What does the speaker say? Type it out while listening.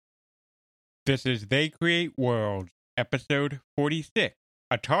This is They Create Worlds, episode 46.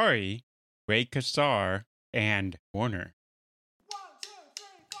 Atari, Ray Kassar, and Warner.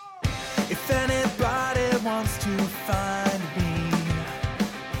 If anybody wants to find me,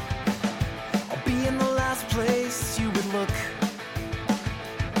 I'll be in the last place you would look.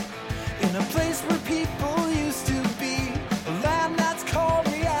 In a place where people used to be, a land that's called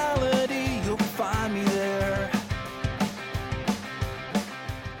reality. You'll find me there.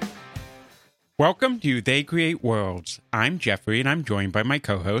 Welcome to They Create Worlds. I'm Jeffrey, and I'm joined by my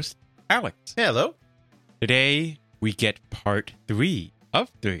co-host, Alex. Hello. Today, we get part 3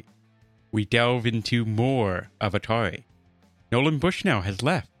 of 3. We delve into more of Atari. Nolan Bushnell has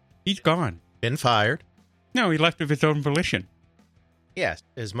left. He's gone. Been fired. No, he left of his own volition. Yes,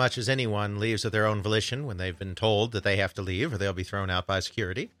 as much as anyone leaves of their own volition when they've been told that they have to leave or they'll be thrown out by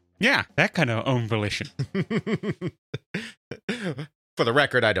security. Yeah, that kind of own volition. For the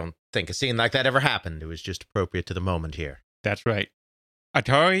record, I don't think a scene like that ever happened. It was just appropriate to the moment here. That's right.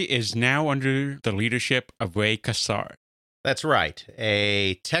 Atari is now under the leadership of Ray Kassar. That's right.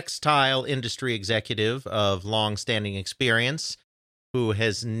 A textile industry executive of long-standing experience who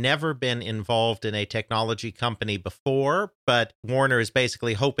has never been involved in a technology company before, but Warner is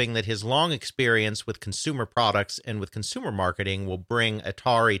basically hoping that his long experience with consumer products and with consumer marketing will bring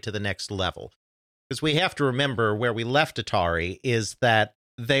Atari to the next level. Because we have to remember where we left Atari is that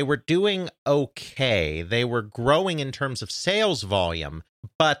they were doing okay. They were growing in terms of sales volume,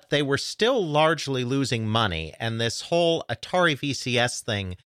 but they were still largely losing money. And this whole Atari VCS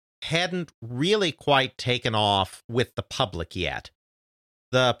thing hadn't really quite taken off with the public yet.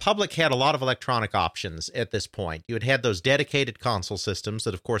 The public had a lot of electronic options at this point. You had those dedicated console systems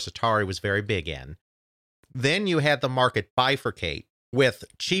that, of course, Atari was very big in. Then you had the market bifurcate with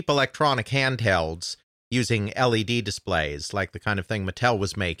cheap electronic handhelds using LED displays, like the kind of thing Mattel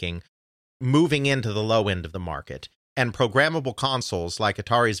was making, moving into the low end of the market, and programmable consoles like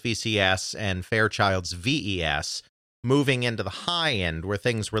Atari's VCS and Fairchild's VES moving into the high end where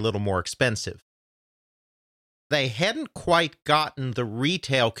things were a little more expensive. They hadn't quite gotten the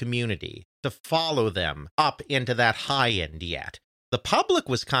retail community to follow them up into that high end yet. The public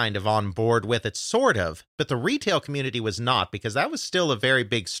was kind of on board with it, sort of, but the retail community was not, because that was still a very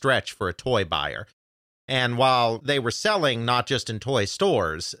big stretch for a toy buyer. And while they were selling not just in toy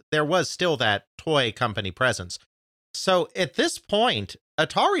stores, there was still that toy company presence. So at this point,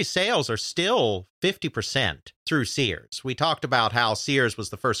 Atari sales are still 50% through Sears. We talked about how Sears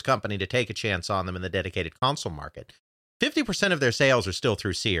was the first company to take a chance on them in the dedicated console market. 50% of their sales are still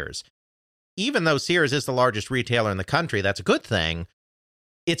through Sears. Even though Sears is the largest retailer in the country, that's a good thing.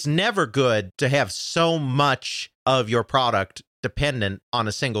 It's never good to have so much of your product dependent on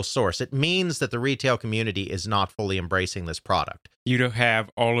a single source. It means that the retail community is not fully embracing this product. You don't have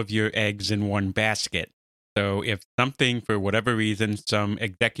all of your eggs in one basket. So if something, for whatever reason, some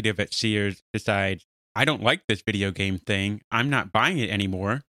executive at Sears decides, I don't like this video game thing, I'm not buying it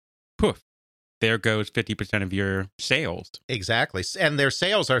anymore, poof, there goes 50% of your sales. Exactly. And their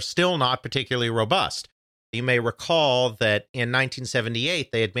sales are still not particularly robust. You may recall that in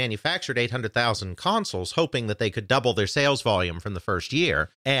 1978, they had manufactured 800,000 consoles, hoping that they could double their sales volume from the first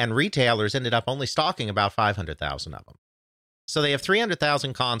year, and retailers ended up only stocking about 500,000 of them. So they have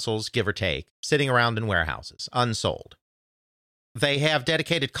 300,000 consoles, give or take, sitting around in warehouses, unsold. They have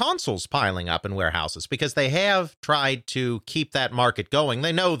dedicated consoles piling up in warehouses because they have tried to keep that market going.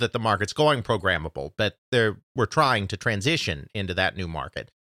 They know that the market's going programmable, but we're trying to transition into that new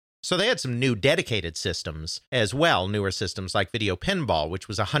market. So they had some new dedicated systems as well, newer systems like Video Pinball, which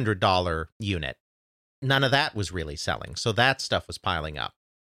was a $100 unit. None of that was really selling, so that stuff was piling up.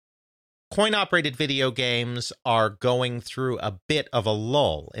 Coin-operated video games are going through a bit of a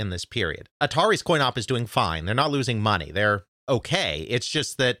lull in this period. Atari's coin-op is doing fine. They're not losing money. They're okay. It's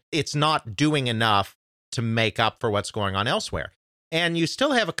just that it's not doing enough to make up for what's going on elsewhere. And you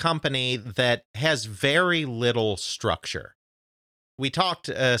still have a company that has very little structure. We talked,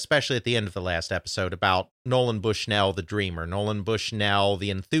 especially at the end of the last episode, about Nolan Bushnell, the dreamer, Nolan Bushnell,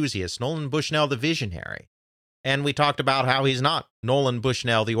 the enthusiast, Nolan Bushnell, the visionary. And we talked about how he's not Nolan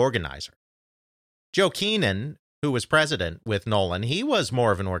Bushnell, the organizer. Joe Keenan, who was president with Nolan, he was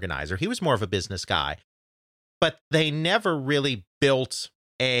more of an organizer. He was more of a business guy. But they never really built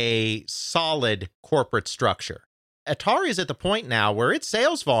a solid corporate structure. Atari is at the point now where its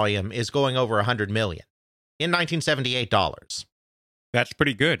sales volume is going over $100 million in 1978 dollars. That's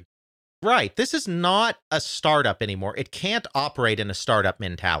pretty good. Right. This is not a startup anymore. It can't operate in a startup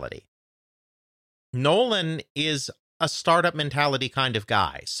mentality. Nolan is a startup mentality kind of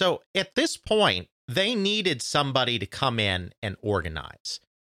guy. So at this point, they needed somebody to come in and organize.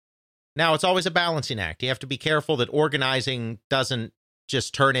 Now, it's always a balancing act. You have to be careful that organizing doesn't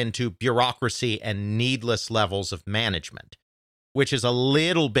just turn into bureaucracy and needless levels of management, which is a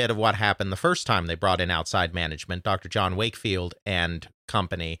little bit of what happened the first time they brought in outside management, Dr. John Wakefield and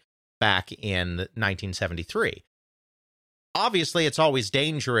company, back in 1973. Obviously, it's always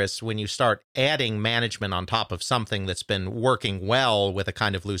dangerous when you start adding management on top of something that's been working well with a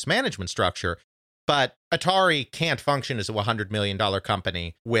kind of loose management structure. But Atari can't function as a $100 million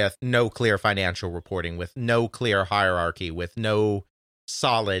company with no clear financial reporting, with no clear hierarchy, with no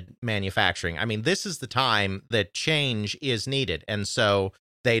solid manufacturing. I mean, this is the time that change is needed. And so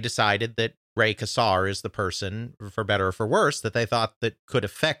they decided that Ray Kassar is the person, for better or for worse, that they thought that could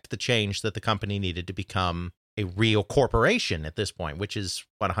affect the change that the company needed to become a real corporation at this point, which is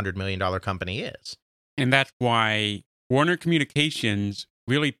what a $100 million company is. And that's why Warner Communications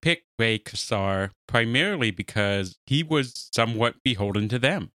really picked Ray Kassar primarily because he was somewhat beholden to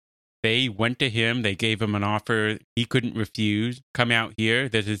them. They went to him, they gave him an offer he couldn't refuse. Come out here,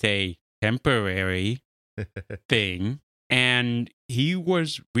 this is a temporary thing. And he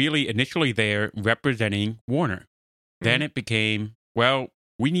was really initially there representing Warner. Then it became, well,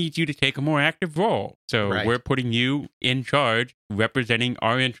 we need you to take a more active role. So we're putting you in charge, representing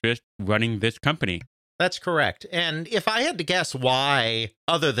our interest, running this company. That's correct. And if I had to guess why,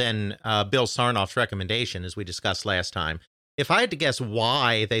 other than Bill Sarnoff's recommendation, as we discussed last time, if I had to guess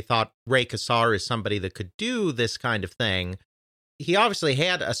why they thought Ray Kassar is somebody that could do this kind of thing, he obviously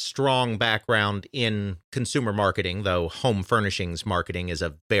had a strong background in consumer marketing, though home furnishings marketing is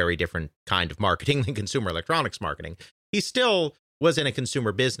a very different kind of marketing than consumer electronics marketing. He still was in a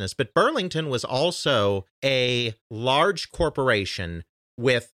consumer business, but Burlington was also a large corporation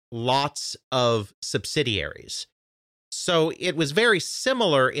with lots of subsidiaries. So it was very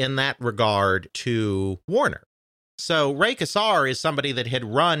similar in that regard to Warner. So Ray Kassar is somebody that had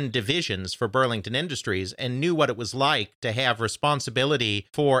run divisions for Burlington Industries and knew what it was like to have responsibility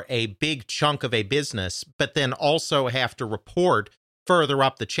for a big chunk of a business, but then also have to report further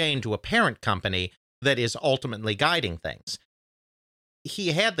up the chain to a parent company that is ultimately guiding things.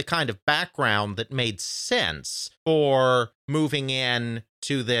 He had the kind of background that made sense for moving in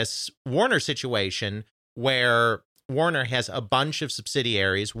to this Warner situation where Warner has a bunch of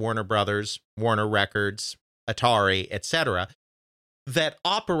subsidiaries, Warner Brothers, Warner Records, Atari, etc., that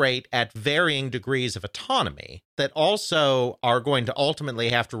operate at varying degrees of autonomy, that also are going to ultimately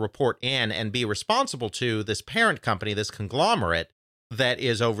have to report in and be responsible to this parent company, this conglomerate, that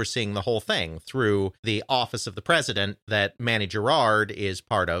is overseeing the whole thing through the office of the president that Manny Girard is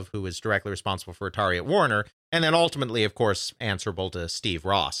part of, who is directly responsible for Atari at Warner, and then ultimately, of course, answerable to Steve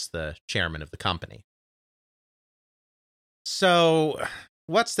Ross, the chairman of the company. So,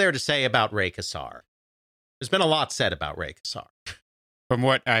 what's there to say about Ray Kassar? There's been a lot said about Ray Kassar. From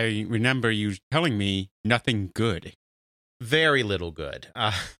what I remember you telling me, nothing good. Very little good.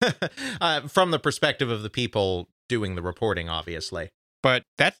 From the perspective of the people doing the reporting, obviously. But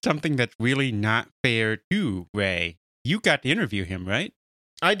that's something that's really not fair to Ray. You got to interview him, right?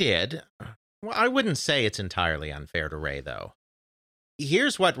 I did. Well, I wouldn't say it's entirely unfair to Ray, though.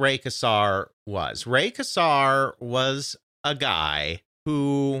 Here's what Ray Kassar was. Ray Kassar was a guy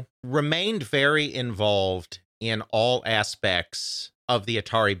who remained very involved in all aspects of the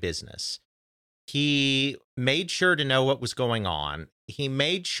Atari business. He made sure to know what was going on. He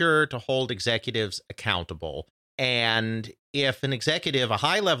made sure to hold executives accountable. And if an executive, a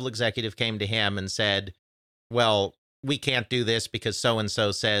high-level executive, came to him and said, well, we can't do this because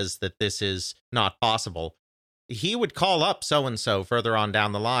so-and-so says that this is not possible, he would call up so-and-so further on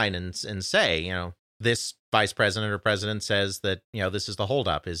down the line and say, this vice president or president says that, this is the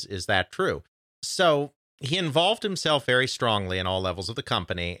holdup. Is that true? So he involved himself very strongly in all levels of the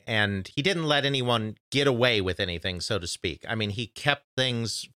company, and he didn't let anyone get away with anything, so to speak. I mean, he kept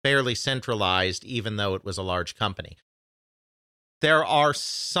things fairly centralized, even though it was a large company. There are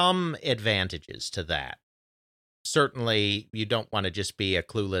some advantages to that. Certainly, you don't want to just be a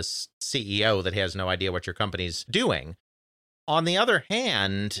clueless CEO that has no idea what your company's doing. On the other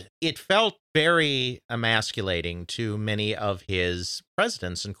hand, it felt very emasculating to many of his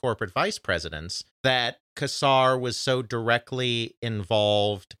presidents and corporate vice presidents that Kassar was so directly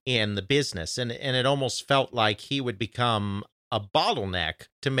involved in the business. And it almost felt like he would become a bottleneck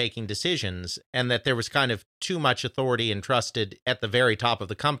to making decisions, and that there was kind of too much authority entrusted at the very top of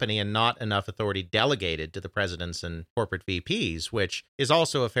the company and not enough authority delegated to the presidents and corporate VPs, which is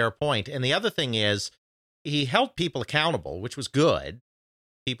also a fair point. And the other thing is, he held people accountable, which was good.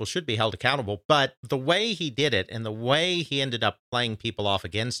 People should be held accountable. But the way he did it and the way he ended up playing people off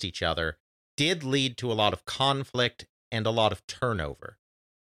against each other did lead to a lot of conflict and a lot of turnover.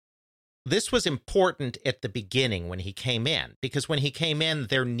 This was important at the beginning when he came in, because when he came in,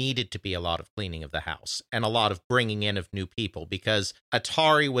 there needed to be a lot of cleaning of the house and a lot of bringing in of new people, because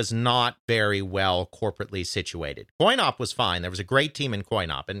Atari was not very well corporately situated. Coin-Op was fine. There was a great team in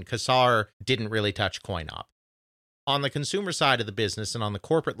Coin-Op, and Kassar didn't really touch Coin-Op. On the consumer side of the business and on the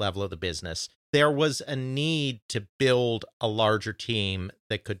corporate level of the business, there was a need to build a larger team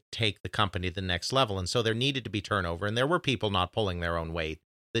that could take the company to the next level. And so there needed to be turnover, and there were people not pulling their own weight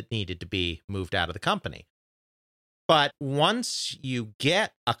that needed to be moved out of the company. But once you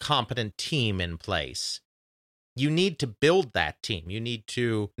get a competent team in place, you need to build that team. You need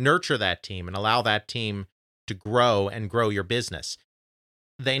to nurture that team and allow that team to grow and grow your business.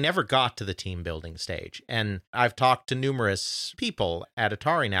 They never got to the team building stage. And I've talked to numerous people at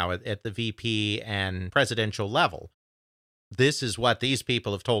Atari now at the VP and presidential level. This is what these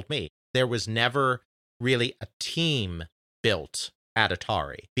people have told me. There was never really a team built at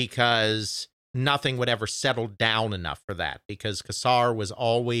Atari because nothing would ever settle down enough for that, because Kassar was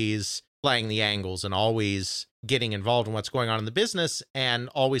always playing the angles and always getting involved in what's going on in the business and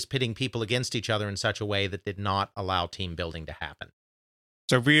always pitting people against each other in such a way that did not allow team building to happen.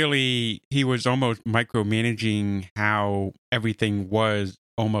 So really, he was almost micromanaging how everything was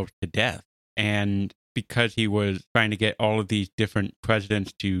almost to death. And because he was trying to get all of these different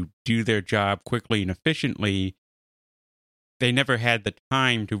presidents to do their job quickly and efficiently, they never had the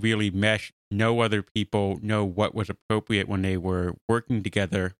time to really mesh, know other people, know what was appropriate when they were working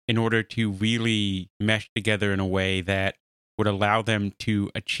together in order to really mesh together in a way that would allow them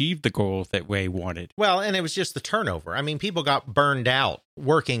to achieve the goals that Ray wanted. Well, and it was just the turnover. I mean, people got burned out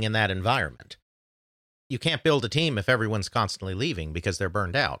working in that environment. You can't build a team if everyone's constantly leaving because they're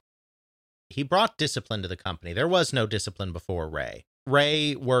burned out. He brought discipline to the company. There was no discipline before Ray.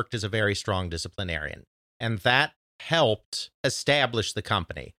 Ray worked as a very strong disciplinarian, and that helped establish the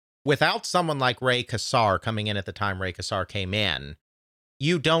company. Without someone like Ray Kassar coming in at the time Ray Kassar came in,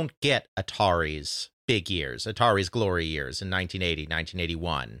 you don't get Atari's big years, Atari's glory years in 1980,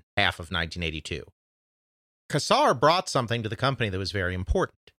 1981, half of 1982. Kassar brought something to the company that was very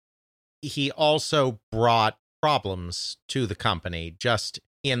important. He also brought problems to the company just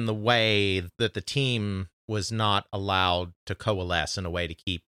in the way that the team was not allowed to coalesce in a way to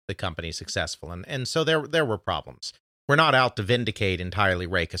keep the company successful. And so there were problems. We're not out to vindicate entirely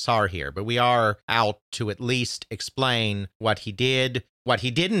Ray Kassar here, but we are out to at least explain what he did, what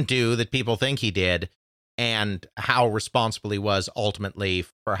he didn't do that people think he did, and how responsible he was ultimately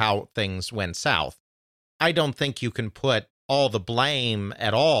for how things went south. I don't think you can put all the blame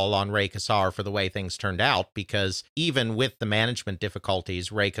at all on Ray Kassar for the way things turned out, because even with the management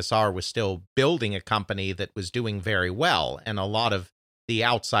difficulties, Ray Kassar was still building a company that was doing very well, and a lot of the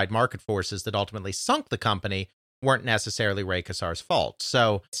outside market forces that ultimately sunk the company weren't necessarily Ray Kassar's fault.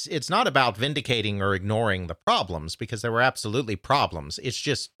 So it's not about vindicating or ignoring the problems, because there were absolutely problems. It's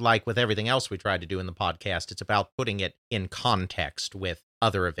just like with everything else we tried to do in the podcast, it's about putting it in context with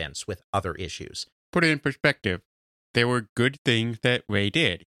other events, with other issues. Put it in perspective. There were good things that Ray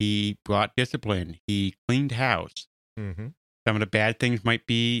did. He brought discipline. He cleaned house. Mm-hmm. Some of the bad things might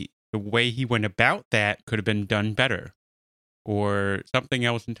be the way he went about that could have been done better, or something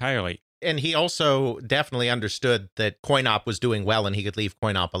else entirely. And he also definitely understood that Coin-Op was doing well and he could leave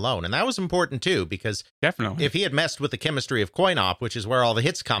Coin-Op alone. And that was important too, because Definitely. if he had messed with the chemistry of Coin-Op, which is where all the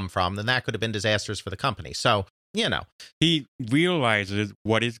hits come from, then that could have been disastrous for the company. So, you know. He realizes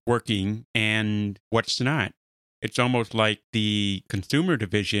what is working and what's not. It's almost like the consumer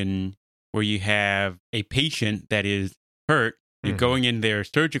division where you have a patient that is hurt. You're going in there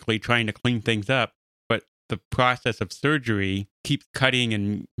surgically trying to clean things up, but the process of surgery keeps cutting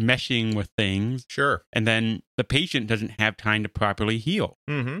and meshing with things. Sure. And then the patient doesn't have time to properly heal.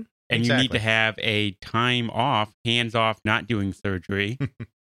 Mm-hmm. And Exactly. you need to have a time off, hands off, not doing surgery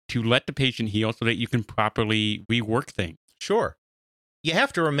to let the patient heal so that you can properly rework things. Sure. You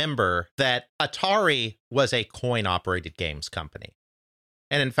have to remember that Atari was a coin-operated games company.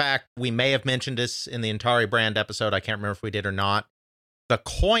 And in fact, we may have mentioned this in the Atari brand episode. I can't remember if we did or not. The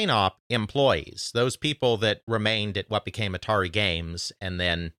Coin-Op employees, those people that remained at what became Atari Games and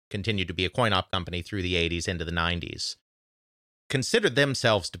then continued to be a Coin-Op company through the 80s into the 90s, considered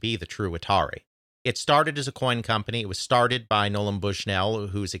themselves to be the true Atari. It started as a coin company. It was started by Nolan Bushnell,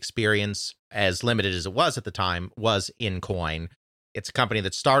 whose experience, as limited as it was at the time, was in coin. It's a company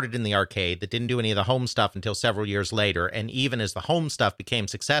that started in the arcade, that didn't do any of the home stuff until several years later. And even as the home stuff became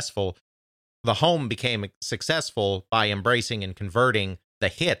successful, the home became successful by embracing and converting the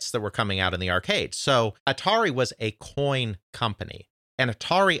hits that were coming out in the arcade. So Atari was a coin company, and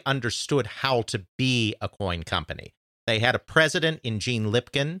Atari understood how to be a coin company. They had a president in Gene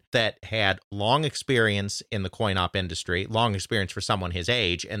Lipkin that had long experience in the coin-op industry, long experience for someone his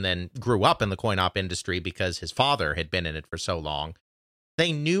age, and then grew up in the coin-op industry because his father had been in it for so long.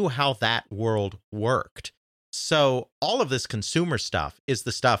 They knew how that world worked. So all of this consumer stuff is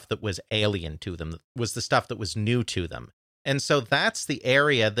the stuff that was alien to them, was the stuff that was new to them. And so that's the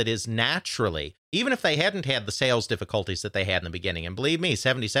area that is naturally, even if they hadn't had the sales difficulties that they had in the beginning, and believe me,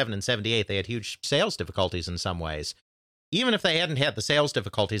 77 and 78, they had huge sales difficulties in some ways. Even if they hadn't had the sales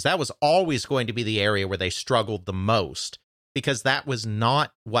difficulties, that was always going to be the area where they struggled the most, because that was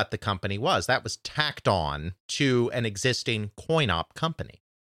not what the company was. That was tacked on to an existing coin-op company.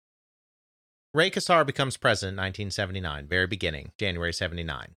 Ray Kassar becomes president in 1979, very beginning, January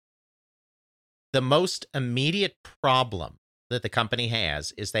 79. The most immediate problem that the company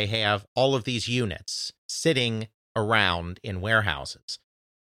has is they have all of these units sitting around in warehouses.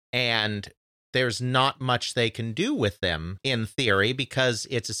 And there's not much they can do with them in theory because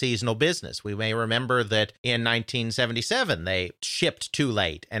it's a seasonal business. We may remember that in 1977, they shipped too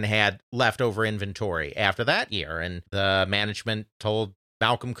late and had leftover inventory after that year. And the management told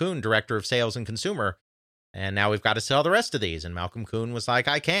Malcolm Kuhn, director of sales and consumer, and now we've got to sell the rest of these. And Malcolm Kuhn was like,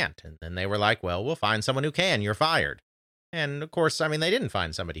 I can't. And then they were like, well, we'll find someone who can. You're fired. And of course, I mean, they didn't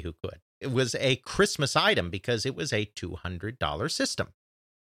find somebody who could. It was a Christmas item because it was a $200 system.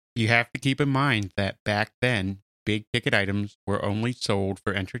 You have to keep in mind that back then, big ticket items were only sold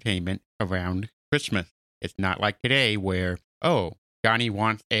for entertainment around Christmas. It's not like today where, oh, Johnny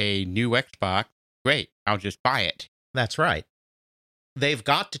wants a new Xbox. Great, I'll just buy it. That's right. They've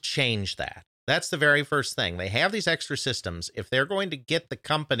got to change that. That's the very first thing. They have these extra systems. If they're going to get the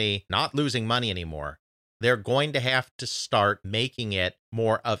company not losing money anymore, they're going to have to start making it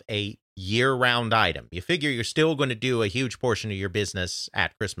more of a year-round item. You figure you're still going to do a huge portion of your business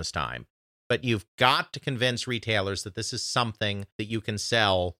at Christmas time, but you've got to convince retailers that this is something that you can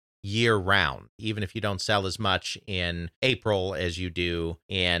sell year-round, even if you don't sell as much in April as you do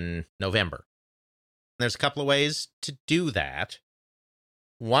in November. There's a couple of ways to do that.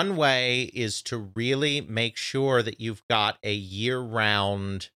 One way is to really make sure that you've got a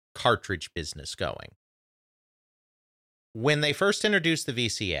year-round cartridge business going. When they first introduced the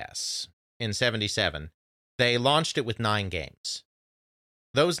VCS in 77, they launched it with 9 games.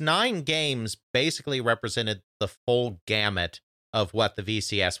 Those 9 games basically represented the full gamut of what the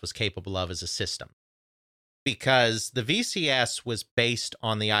VCS was capable of as a system. Because the VCS was based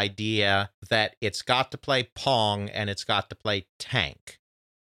on the idea that it's got to play Pong and it's got to play Tank,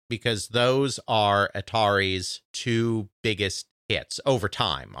 because those are Atari's 2 biggest hits over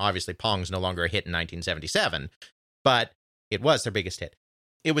time. Obviously, Pong's no longer a hit in 1977, but it was their biggest hit.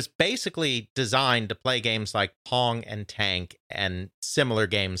 It was basically designed to play games like Pong and Tank and similar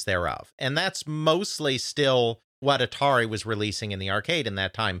games thereof. And that's mostly still what Atari was releasing in the arcade in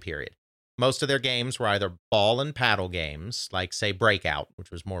that time period. Most of their games were either ball and paddle games, like, say, Breakout, which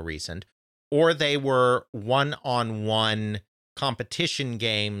was more recent, or they were one-on-one competition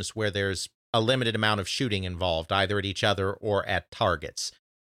games where there's a limited amount of shooting involved, either at each other or at targets.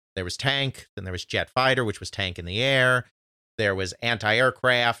 There was Tank, then there was Jet Fighter, which was tank in the air. There was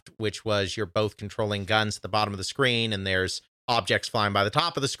Anti-Aircraft, which was you're both controlling guns at the bottom of the screen, and there's objects flying by the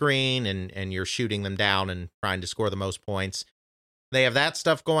top of the screen, and you're shooting them down and trying to score the most points. They have that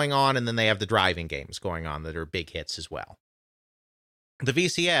stuff going on, and then they have the driving games going on that are big hits as well. The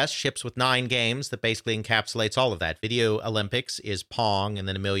VCS ships with 9 games that basically encapsulates all of that. Video Olympics is Pong, and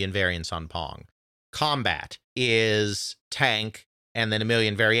then a million variants on Pong. Combat is Tank, and then a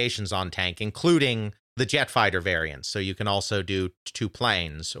million variations on Tank, including the Jet Fighter variants. So you can also do 2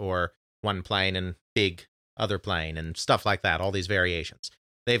 planes, or 1 plane and big other plane, and stuff like that, all these variations.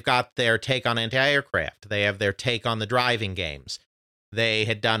 They've got their take on Anti-Aircraft. They have their take on the driving games. They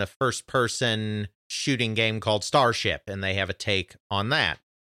had done a first-person shooting game called Starship, and they have a take on that.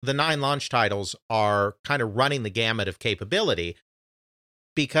 The 9 launch titles are kind of running the gamut of capability,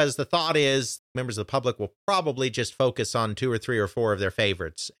 because the thought is members of the public will probably just focus on 2 or 3 or 4 of their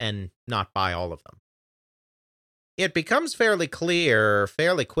favorites and not buy all of them. It becomes fairly clear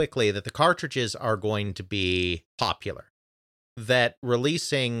fairly quickly that the cartridges are going to be popular, that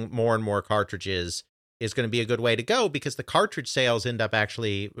releasing more and more cartridges is going to be a good way to go, because the cartridge sales end up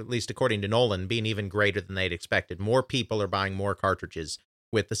actually, at least according to Nolan, being even greater than they'd expected. More people are buying more cartridges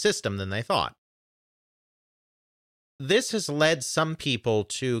with the system than they thought. This has led some people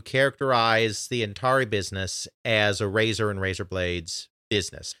to characterize the Atari business as a razor and razor blades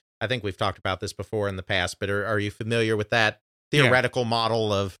business. I think we've talked about this before in the past, but are you familiar with that theoretical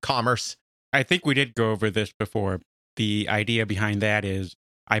model of commerce? I think we did go over this before. The idea behind that is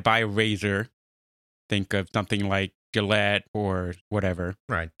I buy a razor. Think of something like Gillette or whatever.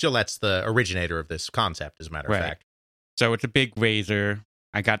 Right. Gillette's the originator of this concept, as a matter of Right. fact. So it's a big razor.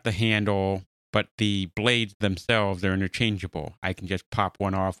 I got the handle, but the blades themselves are interchangeable. I can just pop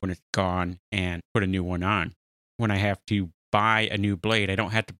one off when it's gone and put a new one on. When I have to buy a new blade, I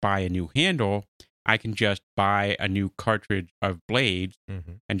don't have to buy a new handle. I can just buy a new cartridge of blades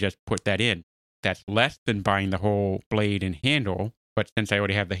and just put that in. That's less than buying the whole blade and handle. But since I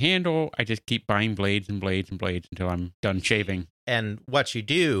already have the handle, I just keep buying blades and blades and blades until I'm done shaving. And what you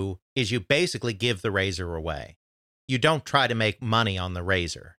do is you basically give the razor away. You don't try to make money on the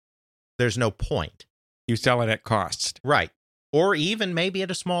razor. There's no point. You sell it at cost. Right. Or even maybe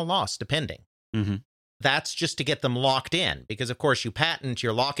at a small loss, depending. Mm-hmm. That's just to get them locked in, because of course you patent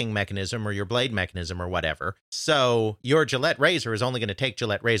your locking mechanism or your blade mechanism or whatever. So your Gillette razor is only going to take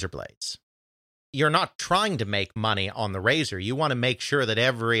Gillette razor blades. You're not trying to make money on the razor. You want to make sure that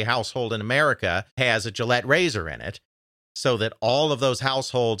every household in America has a Gillette razor in it, so that all of those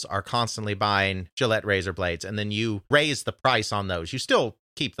households are constantly buying Gillette razor blades, and then you raise the price on those. You still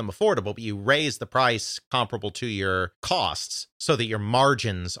keep them affordable, but you raise the price comparable to your costs so that your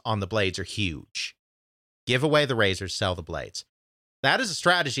margins on the blades are huge. Give away the razors, sell the blades. That is a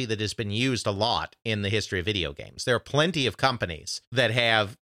strategy that has been used a lot in the history of video games. There are plenty of companies that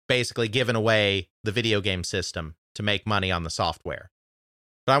have basically given away the video game system to make money on the software.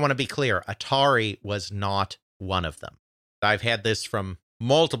 But I want to be clear, Atari was not one of them. I've had this from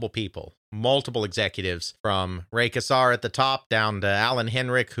multiple people, multiple executives, from Ray Kassar at the top down to Alan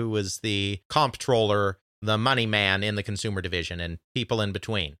Henrik, who was the comptroller, the money man in the consumer division, and people in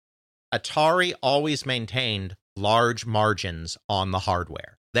between. Atari always maintained large margins on the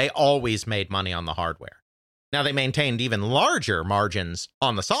hardware. They always made money on the hardware. Now, they maintained even larger margins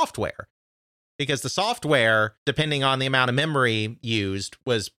on the software, because the software, depending on the amount of memory used,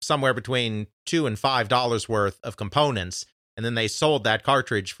 was somewhere between $2 and $5 worth of components, and then they sold that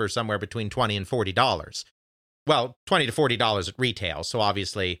cartridge for somewhere between $20 and $40. Well, $20 to $40 at retail, so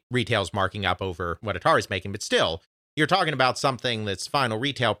obviously retail's marking up over what Atari's making, but still, you're talking about something that's final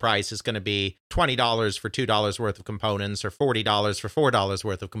retail price is going to be $20 for $2 worth of components, or $40 for $4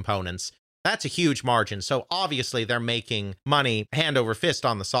 worth of components. That's a huge margin, so obviously they're making money hand over fist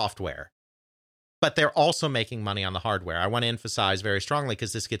on the software. But they're also making money on the hardware. I want to emphasize very strongly,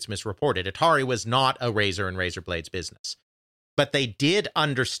 because this gets misreported, Atari was not a razor and razor blades business. But they did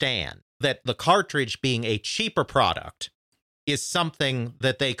understand that the cartridge being a cheaper product is something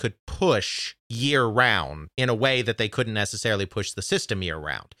that they could push year-round in a way that they couldn't necessarily push the system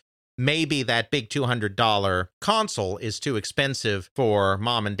year-round. Maybe that big $200 console is too expensive for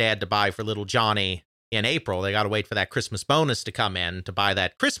mom and dad to buy for little Johnny in April. They got to wait for that Christmas bonus to come in to buy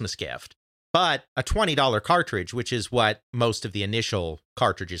that Christmas gift. But a $20 cartridge, which is what most of the initial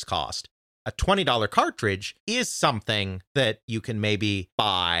cartridges cost, a $20 cartridge is something that you can maybe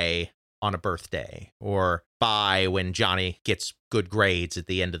buy on a birthday, or buy when Johnny gets good grades at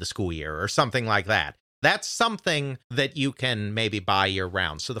the end of the school year, or something like that. That's something that you can maybe buy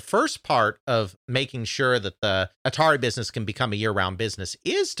year-round. So the first part of making sure that the Atari business can become a year-round business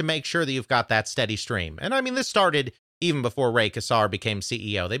is to make sure that you've got that steady stream. And I mean, this started even before Ray Kassar became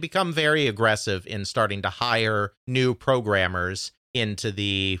CEO. They become very aggressive in starting to hire new programmers into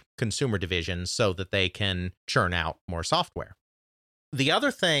the consumer division so that they can churn out more software. The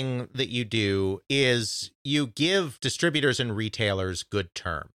other thing that you do is you give distributors and retailers good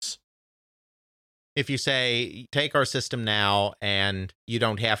terms. If you say, take our system now and you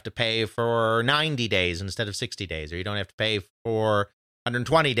don't have to pay for 90 days instead of 60 days, or you don't have to pay for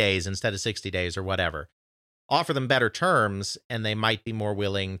 120 days instead of 60 days, or whatever, offer them better terms and they might be more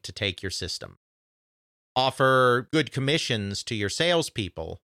willing to take your system. Offer good commissions to your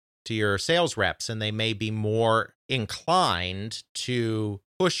salespeople, to your sales reps, and they may be more inclined to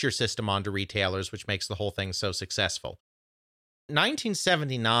push your system onto retailers, which makes the whole thing so successful.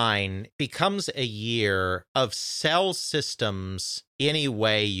 1979 becomes a year of sell systems any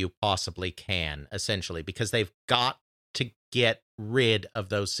way you possibly can, essentially, because they've got to get rid of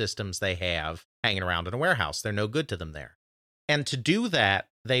those systems they have hanging around in a warehouse. They're no good to them there. And to do that,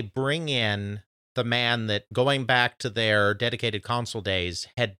 they bring in the man that, going back to their dedicated console days,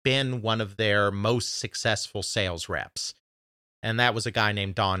 had been one of their most successful sales reps. And that was a guy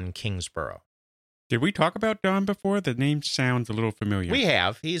named Don Kingsborough. Did we talk about Don before? The name sounds a little familiar. We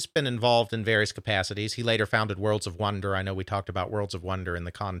have. He's been involved in various capacities. He later founded Worlds of Wonder. I know we talked about Worlds of Wonder in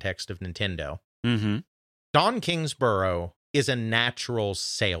the context of Nintendo. Mm-hmm. Don Kingsborough is a natural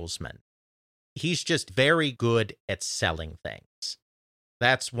salesman. He's just very good at selling things.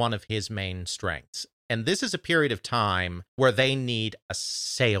 That's one of his main strengths. And this is a period of time where they need a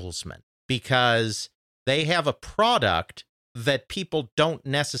salesman, because They have a product that people don't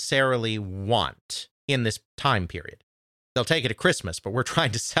necessarily want in this time period. They'll take it at Christmas, but we're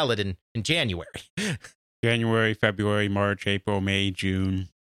trying to sell it in January. January, February, March, April, May, June.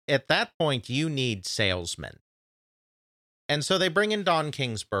 At that point, you need salesmen. And so they bring in Don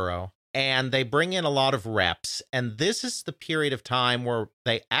Kingsborough, and they bring in a lot of reps. And this is the period of time where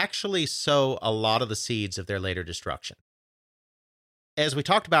they actually sow a lot of the seeds of their later destruction. As we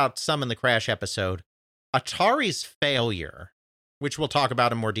talked about some in the Crash episode, Atari's failure, which we'll talk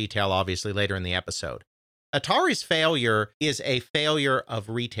about in more detail, obviously, later in the episode. Atari's failure is a failure of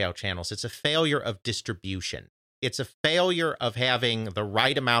retail channels. It's a failure of distribution. It's a failure of having the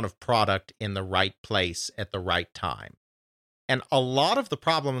right amount of product in the right place at the right time. And a lot of the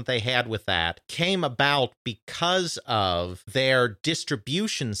problem that they had with that came about because of their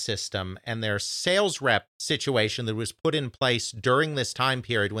distribution system and their sales rep situation that was put in place during this time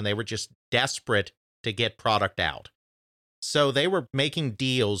period when they were just desperate to get product out. So they were making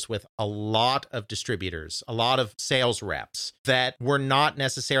deals with a lot of distributors, a lot of sales reps that were not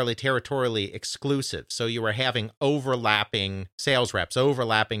necessarily territorially exclusive. So you were having overlapping sales reps,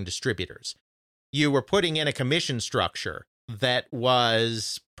 overlapping distributors. You were putting in a commission structure that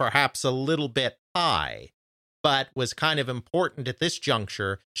was perhaps a little bit high, but was kind of important at this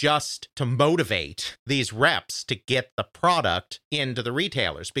juncture just to motivate these reps to get the product into the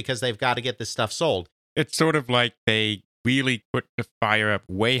retailers because they've got to get this stuff sold. It's sort of like they really put the fire up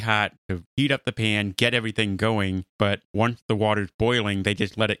way hot to heat up the pan, get everything going. But once the water's boiling, they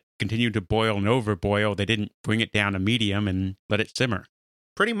just let it continue to boil and overboil. They didn't bring it down to medium and let it simmer.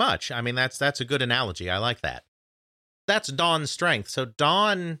 Pretty much. I mean, that's a good analogy. I like that. That's Don's strength. So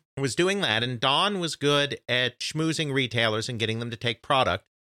Don was doing that, and Don was good at schmoozing retailers and getting them to take product.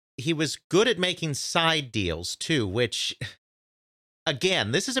 He was good at making side deals, too, which,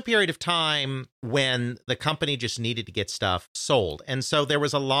 again, this is a period of time when the company just needed to get stuff sold. And so there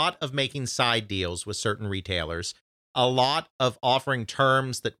was a lot of making side deals with certain retailers, a lot of offering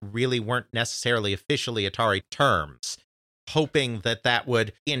terms that really weren't necessarily officially Atari terms, hoping that that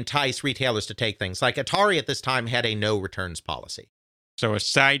would entice retailers to take things. Like Atari at this time had a no returns policy. So a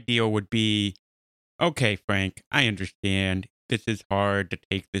side deal would be, okay, Frank, I understand. This is hard to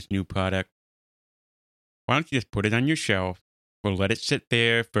take this new product. Why don't you just put it on your shelf? We'll let it sit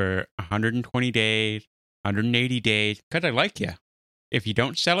there for 120 days, 180 days, because I like you. If you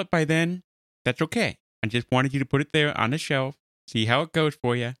don't sell it by then, that's okay. I just wanted you to put it there on the shelf, see how it goes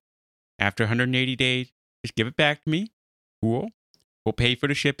for you. After 180 days, just give it back to me. Cool. We'll pay for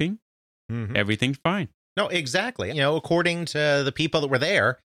the shipping. Mm-hmm. Everything's fine. No, exactly. You know, according to the people that were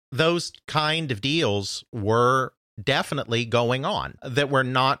there, those kind of deals were definitely going on that were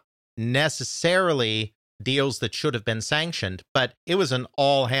not necessarily deals that should have been sanctioned, but it was an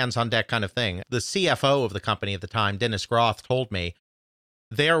all hands on deck kind of thing. The CFO of the company at the time, Dennis Groth, told me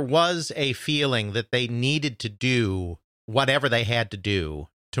there was a feeling that they needed to do whatever they had to do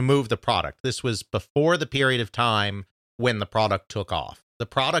to move the product. This was before the period of time when the product took off. The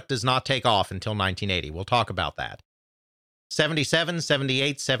product does not take off until 1980. We'll talk about that. 77,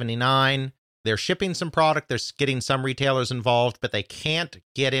 78, 79, they're shipping some product. They're getting some retailers involved, but they can't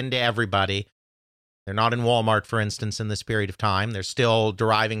get into everybody. They're not in Walmart, for instance, in this period of time. They're still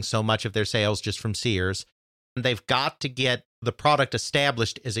deriving so much of their sales just from Sears. And they've got to get the product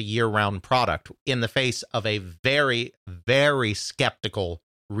established as a year-round product in the face of a very, very skeptical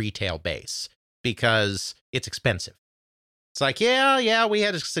retail base because it's expensive. It's like, yeah, we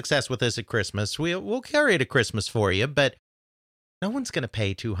had a success with this at Christmas. We'll carry it at Christmas for you, but no one's going to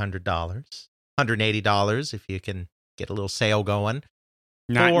pay $200, $180 if you can get a little sale going.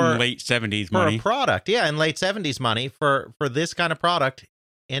 Not in late 70s money. For a product, yeah, in late 70s money for this kind of product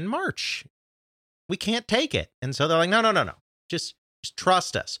in March. We can't take it. And so they're like, no. Just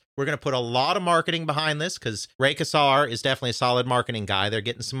trust us. We're going to put a lot of marketing behind this because Ray Kassar is definitely a solid marketing guy. They're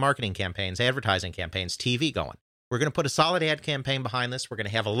getting some marketing campaigns, advertising campaigns, TV going. We're going to put a solid ad campaign behind this. We're going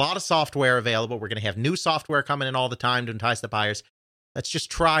to have a lot of software available. We're going to have new software coming in all the time to entice the buyers. Let's just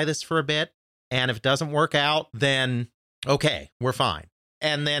try this for a bit. And if it doesn't work out, then okay, we're fine.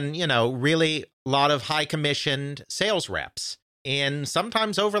 And then, really a lot of high commissioned sales reps in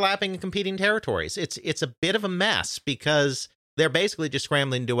sometimes overlapping and competing territories. It's a bit of a mess because they're basically just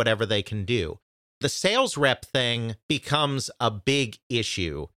scrambling to do whatever they can do. The sales rep thing becomes a big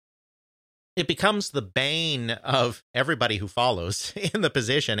issue. It becomes the bane of everybody who follows in the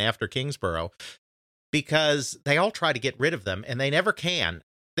position after Kingsborough because they all try to get rid of them and they never can.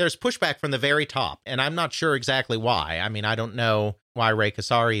 There's pushback from the very top, and I'm not sure exactly why. I mean, I don't know why Ray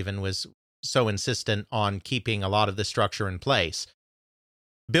Kassar even was so insistent on keeping a lot of this structure in place.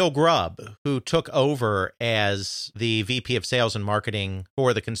 Bill Grubb, who took over as the VP of Sales and Marketing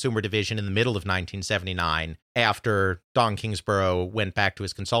for the consumer division in the middle of 1979 after Don Kingsborough went back to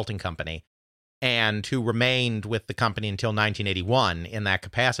his consulting company, and who remained with the company until 1981 in that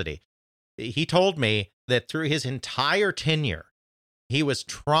capacity. He told me that through his entire tenure, he was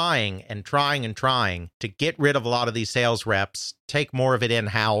trying to get rid of a lot of these sales reps, take more of it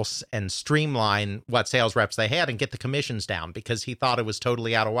in-house, and streamline what sales reps they had and get the commissions down because he thought it was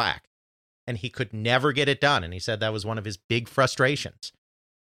totally out of whack. And he could never get it done. And he said that was one of his big frustrations.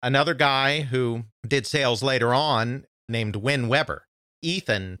 Another guy who did sales later on, named Win Weber,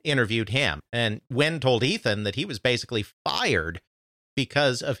 Ethan interviewed him. And Win told Ethan that he was basically fired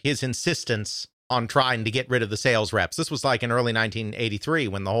because of his insistence on trying to get rid of the sales reps. This was like in early 1983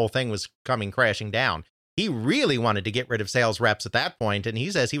 when the whole thing was coming crashing down. He really wanted to get rid of sales reps at that point, and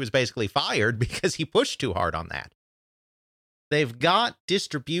he says he was basically fired because he pushed too hard on that. They've got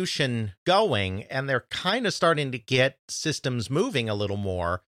distribution going, and they're kind of starting to get systems moving a little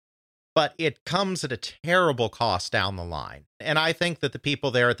more, but it comes at a terrible cost down the line. And I think that the people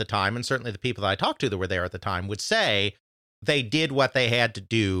there at the time, and certainly the people that I talked to that were there at the time, would say they did what they had to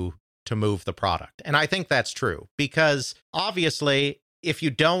do to move the product. And I think that's true because obviously if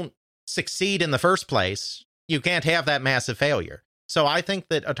you don't succeed in the first place, you can't have that massive failure. So I think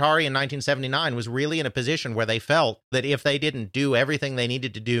that Atari in 1979 was really in a position where they felt that if they didn't do everything they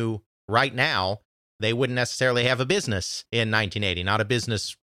needed to do right now, they wouldn't necessarily have a business in 1980, not a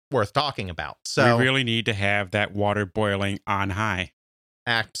business worth talking about. So we really need to have that water boiling on high.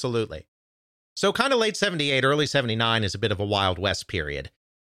 Absolutely. So kind of late 78, early 79 is a bit of a Wild West period.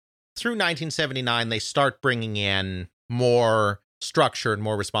 Through 1979, they start bringing in more structured,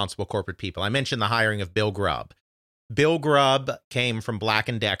 more responsible corporate people. I mentioned the hiring of Bill Grubb. Bill Grubb came from Black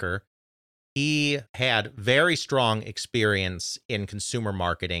 & Decker. He had very strong experience in consumer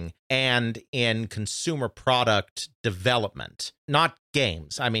marketing and in consumer product development, not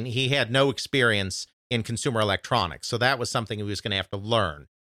games. I mean, he had no experience in consumer electronics, so that was something he was going to have to learn.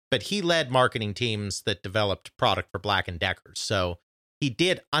 But he led marketing teams that developed product for Black & Decker, so he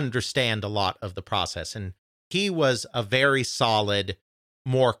did understand a lot of the process, and he was a very solid,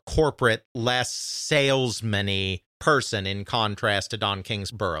 more corporate, less salesman-y person in contrast to Don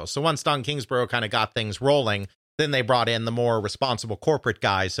Kingsborough. So once Don Kingsborough kind of got things rolling, then they brought in the more responsible corporate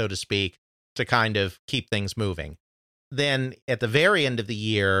guys, so to speak, to kind of keep things moving. Then at the very end of the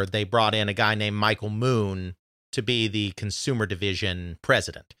year, they brought in a guy named Michael Moon to be the consumer division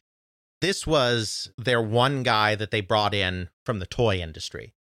president. This was their one guy that they brought in from the toy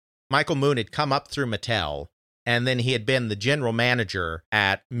industry. Michael Moon had come up through Mattel, and then he had been the general manager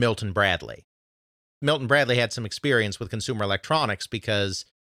at Milton Bradley. Milton Bradley had some experience with consumer electronics because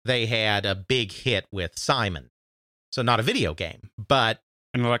they had a big hit with Simon. So not a video game, but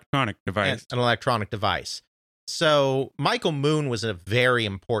an electronic device. An electronic device. So Michael Moon was a very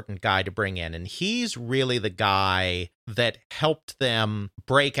important guy to bring in, and he's really the guy that helped them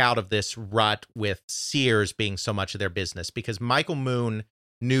break out of this rut with Sears being so much of their business, because Michael Moon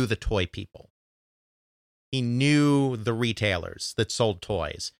knew the toy people. He knew the retailers that sold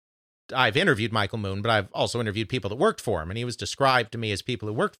toys. I've interviewed Michael Moon, but I've also interviewed people that worked for him, and he was described to me as people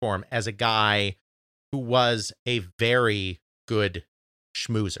who worked for him as a guy who was a very good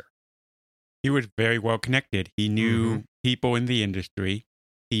schmoozer. He was very well connected. He knew people in the industry.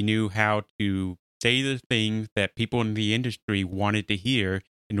 He knew how to say the things that people in the industry wanted to hear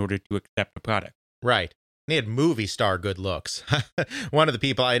in order to accept the product. Right. And he had movie star good looks. One of the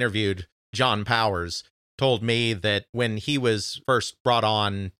people I interviewed, John Powers, told me that when he was first brought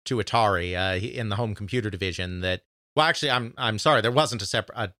on to Atari in the home computer division that, well, actually, I'm sorry, there wasn't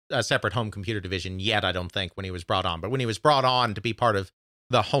a separate home computer division yet, I don't think, when he was brought on. But when he was brought on to be part of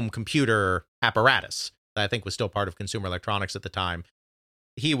the home computer apparatus, that I think was still part of consumer electronics at the time,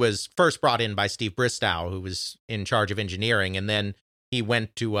 he was first brought in by Steve Bristow, who was in charge of engineering, and then he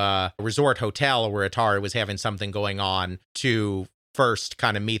went to a resort hotel where Atari was having something going on to first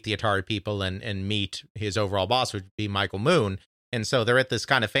kind of meet the Atari people and meet his overall boss, which would be Michael Moon. And so they're at this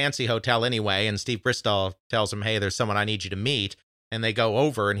kind of fancy hotel anyway, and Steve Bristow tells him, hey, there's someone I need you to meet. And they go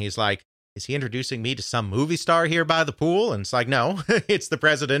over, and he's like, is he introducing me to some movie star here by the pool? And it's like, no, it's the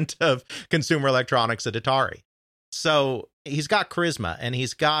president of consumer electronics at Atari. So he's got charisma, and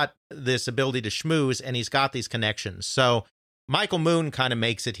he's got this ability to schmooze, and he's got these connections. So Michael Moon kind of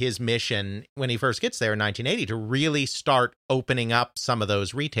makes it his mission when he first gets there in 1980 to really start opening up some of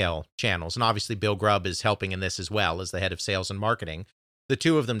those retail channels. And obviously Bill Grubb is helping in this as well as the head of sales and marketing. The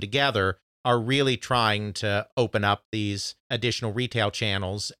two of them together are really trying to open up these additional retail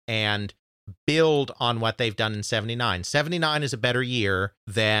channels and build on what they've done in 79. 79 is a better year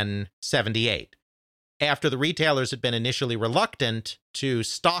than 78. After the retailers had been initially reluctant to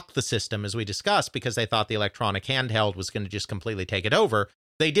stock the system, as we discussed, because they thought the electronic handheld was going to just completely take it over,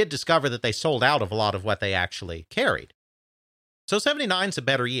 they did discover that they sold out of a lot of what they actually carried. So 79 is a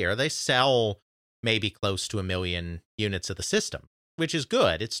better year. They sell maybe close to 1 million units of the system, which is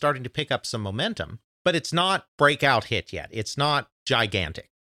good. It's starting to pick up some momentum, but it's not breakout hit yet. It's not gigantic.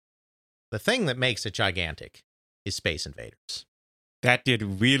 The thing that makes it gigantic is Space Invaders. That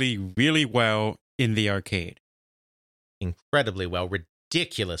did really, really well in the arcade. Incredibly well,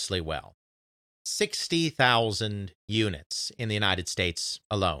 ridiculously well. 60,000 units in the United States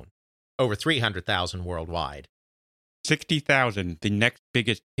alone, over 300,000 worldwide. 60,000. The next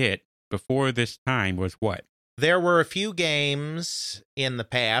biggest hit before this time was what? There were a few games in the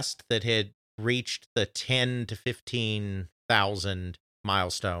past that had reached the 10 to 15,000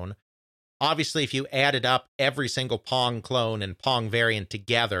 milestone. Obviously, if you added up every single Pong clone and Pong variant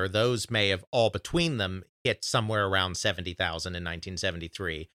together, those may have all between them hit somewhere around 70,000 in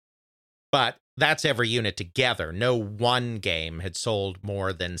 1973. But that's every unit together. No one game had sold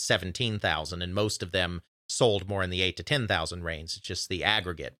more than 17,000, and most of them sold more in the 8 to 10,000 range. It's just the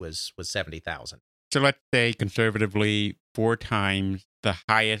aggregate was 70,000. So let's say conservatively 4 times the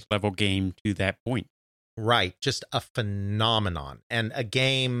highest level game to that point. Right. Just a phenomenon. And a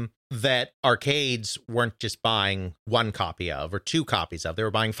game that arcades weren't just buying 1 copy of or 2 copies of. They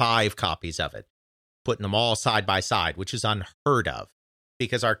were buying 5 copies of it, putting them all side by side, which is unheard of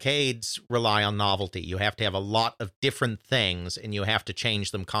because arcades rely on novelty. You have to have a lot of different things and you have to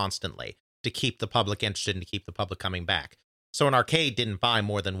change them constantly to keep the public interested and to keep the public coming back. So an arcade didn't buy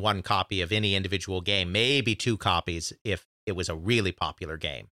more than 1 copy of any individual game, maybe 2 copies if it was a really popular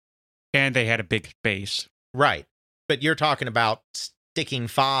game. And they had a big space. Right. But you're talking about sticking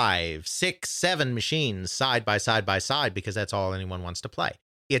 5, 6, 7 machines side by side because that's all anyone wants to play.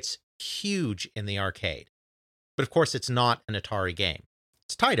 It's huge in the arcade. But of course, it's not an Atari game.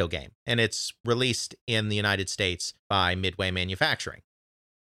 It's a Taito game, and it's released in the United States by Midway Manufacturing.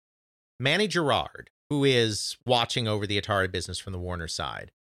 Manny Gerard, who is watching over the Atari business from the Warner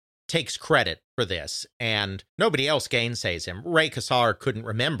side, takes credit for this, and nobody else gainsays him. Ray Kassar couldn't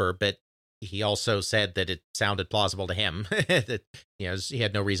remember, but he also said that it sounded plausible to him, that he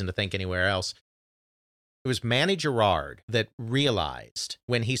had no reason to think anywhere else. It was Manny Gerard that realized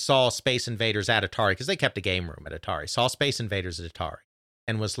when he saw Space Invaders at Atari, because they kept a game room at Atari, saw Space Invaders at Atari,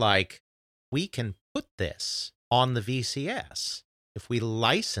 and was like, we can put this on the VCS if we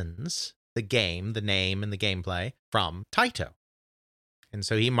license the game, the name, and the gameplay from Taito. And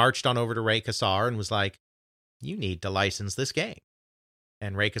so he marched on over to Ray Kassar and was like, you need to license this game.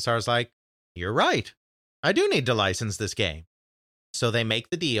 And Ray Kassar's like, you're right. I do need to license this game. So they make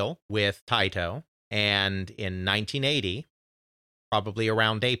the deal with Taito. And in 1980, probably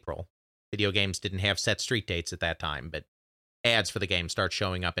around April, video games didn't have set street dates at that time, but ads for the game start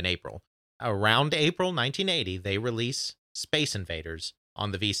showing up in April. Around April 1980, they release Space Invaders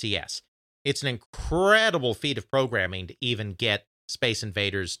on the VCS. It's an incredible feat of programming to even get Space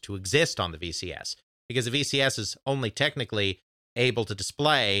Invaders to exist on the VCS, because the VCS is only technically able to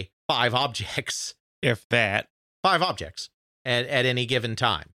display 5 objects. If that. 5 objects at any given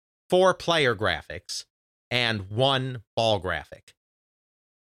time. 4 player graphics and 1 ball graphic.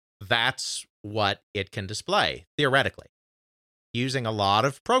 That's what it can display, theoretically. Using a lot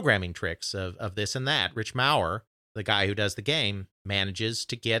of programming tricks of this and that, Rich Maurer, the guy who does the game, manages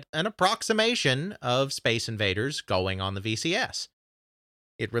to get an approximation of Space Invaders going on the VCS.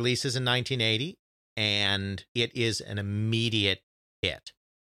 It releases in 1980, and it is an immediate hit.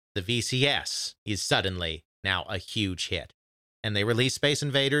 The VCS is suddenly now a huge hit. And they release Space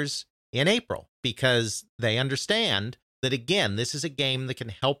Invaders in April because they understand that, again, this is a game that can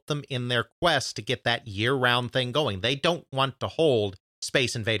help them in their quest to get that year-round thing going. They don't want to hold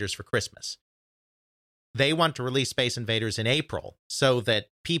Space Invaders for Christmas. They want to release Space Invaders in April so that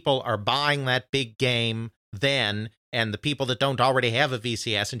people are buying that big game then, and the people that don't already have a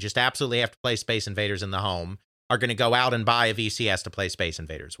VCS and just absolutely have to play Space Invaders in the home are going to go out and buy a VCS to play Space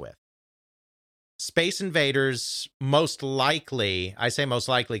Invaders with. Space Invaders, most likely, I say most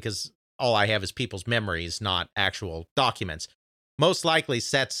likely because all I have is people's memories, not actual documents, most likely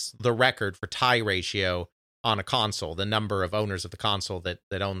sets the record for tie ratio on a console, the number of owners of the console that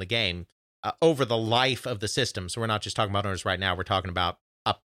own the game, over the life of the system. So we're not just talking about owners right now, we're talking about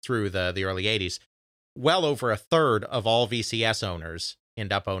up through the early 80s. Well over a third of all VCS owners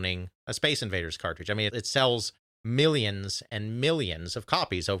end up owning a Space Invaders cartridge. I mean, it sells millions and millions of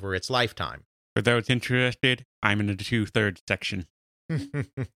copies over its lifetime. For those interested, I'm in the 2/3 section.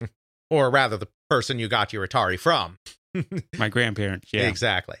 Or rather, the person you got your Atari from. My grandparents, yeah.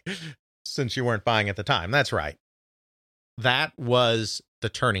 Exactly. Since you weren't buying at the time. That's right. That was the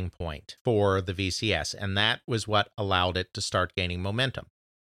turning point for the VCS, and that was what allowed it to start gaining momentum.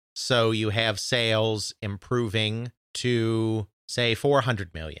 So you have sales improving to, say,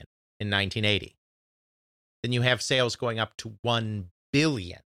 400 million in 1980. Then you have sales going up to 1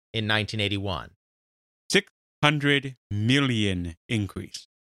 billion in 1981. 600 million increase.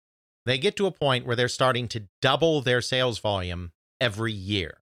 They get to a point where they're starting to double their sales volume every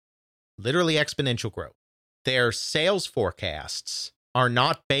year. Literally exponential growth. Their sales forecasts are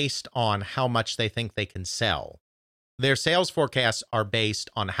not based on how much they think they can sell. Their sales forecasts are based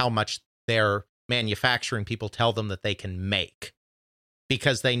on how much their manufacturing people tell them that they can make,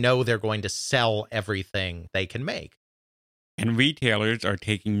 because they know they're going to sell everything they can make. And retailers are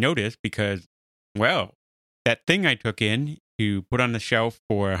taking notice because, well, that thing I took in to put on the shelf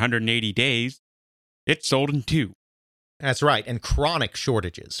for 180 days, it sold in 2. That's right. And chronic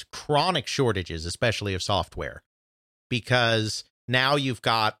shortages, especially of software, because now you've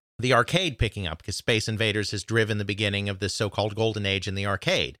got the arcade picking up, because Space Invaders has driven the beginning of this so-called golden age in the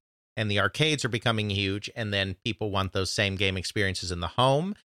arcade. And the arcades are becoming huge, and then people want those same game experiences in the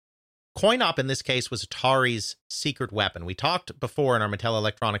home. Coin-op in this case was Atari's secret weapon. We talked before in our Mattel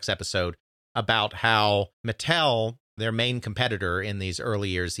Electronics episode about how Mattel, their main competitor in these early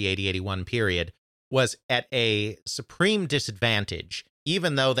years, the 80-81 period, was at a supreme disadvantage,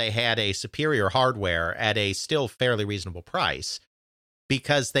 even though they had a superior hardware at a still fairly reasonable price,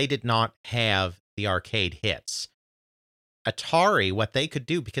 because they did not have the arcade hits. Atari, what they could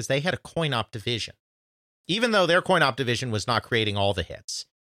do, because they had a coin-op division, even though their coin-op division was not creating all the hits.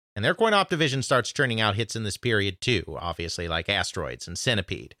 And their coin-op division starts churning out hits in this period too, obviously, like Asteroids and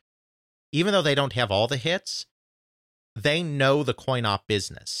Centipede. Even though they don't have all the hits, they know the coin-op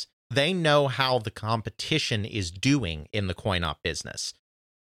business. They know how the competition is doing in the coin-op business.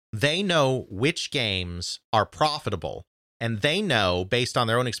 They know which games are profitable, and they know, based on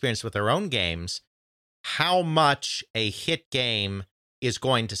their own experience with their own games, how much a hit game is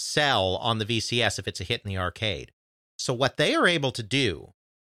going to sell on the VCS if it's a hit in the arcade. So what they are able to do,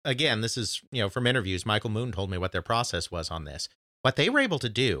 again, this is, from interviews, Michael Moon told me what their process was on this. What they were able to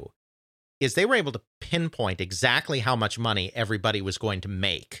do is they were able to pinpoint exactly how much money everybody was going to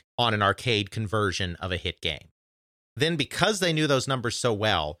make on an arcade conversion of a hit game. Then, because they knew those numbers so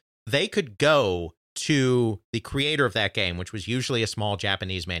well, they could go to the creator of that game, which was usually a small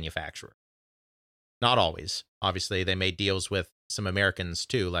Japanese manufacturer. Not always. Obviously, they made deals with some Americans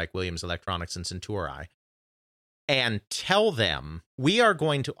too, like Williams Electronics and Centauri, and tell them, we are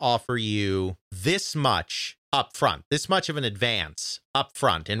going to offer you this much upfront, this much of an advance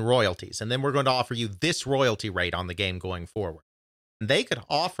upfront in royalties, and then we're going to offer you this royalty rate on the game going forward. They could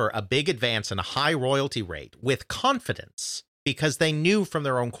offer a big advance and a high royalty rate with confidence, because they knew from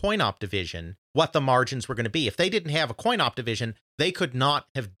their own coin-op division what the margins were going to be. If they didn't have a coin-op division, they could not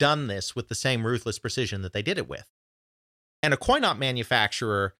have done this with the same ruthless precision that they did it with. And a coin-op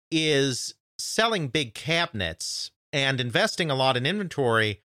manufacturer is selling big cabinets and investing a lot in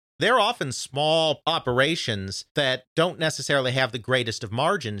inventory. They're often small operations that don't necessarily have the greatest of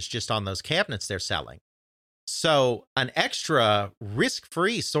margins just on those cabinets they're selling. So an extra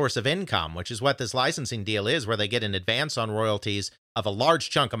risk-free source of income, which is what this licensing deal is, where they get an advance on royalties of a large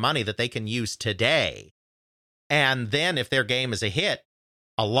chunk of money that they can use today. And then if their game is a hit,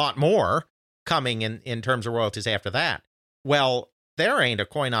 a lot more coming in terms of royalties after that. Well, there ain't a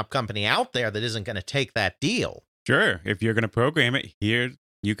coin-op company out there that isn't going to take that deal. Sure, if you're going to program it, here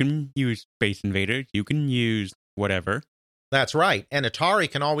you can use Space Invaders, you can use whatever. That's right. And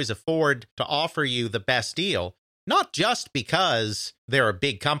Atari can always afford to offer you the best deal, not just because they're a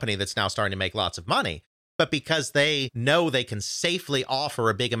big company that's now starting to make lots of money, but because they know they can safely offer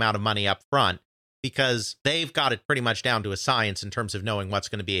a big amount of money up front, because they've got it pretty much down to a science in terms of knowing what's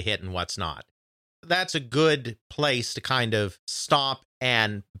going to be a hit and what's not. That's a good place to kind of stop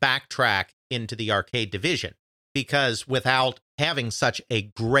and backtrack into the arcade division, because without having such a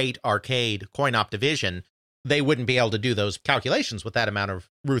great arcade coin-op division, they wouldn't be able to do those calculations with that amount of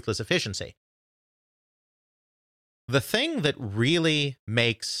ruthless efficiency. The thing that really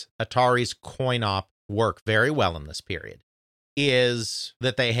makes Atari's coin-op work very well in this period is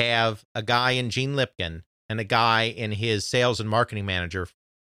that they have a guy in Gene Lipkin and a guy in his sales and marketing manager,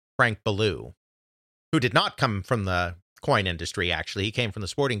 Frank Ballou, who did not come from the coin industry, actually. He came from the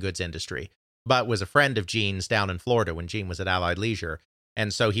sporting goods industry, but was a friend of Gene's down in Florida when Gene was at Allied Leisure.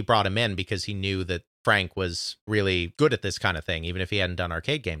 And so he brought him in because he knew that Frank was really good at this kind of thing, even if he hadn't done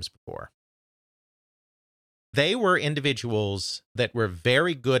arcade games before. They were individuals that were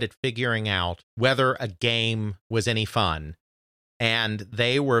very good at figuring out whether a game was any fun, and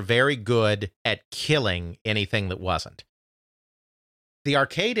they were very good at killing anything that wasn't. The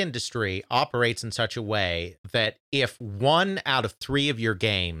arcade industry operates in such a way that if 1 out of 3 of your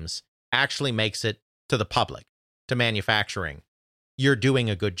games actually makes it to the public, to manufacturing, you're doing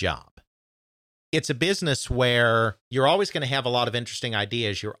a good job. It's a business where you're always going to have a lot of interesting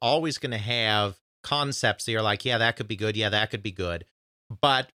ideas. You're always going to have concepts that you're like, yeah, that could be good. Yeah, that could be good.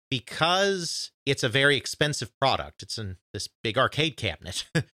 But because it's a very expensive product, it's in this big arcade cabinet,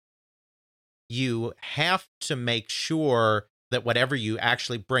 you have to make sure that whatever you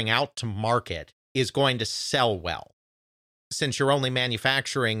actually bring out to market is going to sell well. Since you're only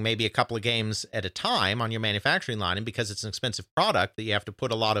manufacturing maybe a couple of games at a time on your manufacturing line, and because it's an expensive product that you have to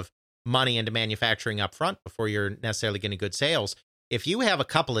put a lot of money into manufacturing up front before you're necessarily getting good sales, if you have a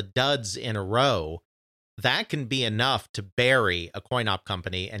couple of duds in a row, that can be enough to bury a coin-op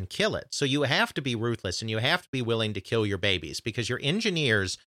company and kill it. So you have to be ruthless, and you have to be willing to kill your babies, because your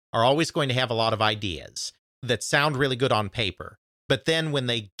engineers are always going to have a lot of ideas that sound really good on paper. But then when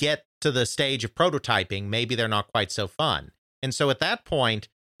they get to the stage of prototyping, maybe they're not quite so fun. And so at that point,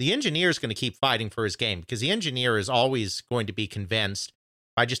 the engineer is going to keep fighting for his game, because the engineer is always going to be convinced,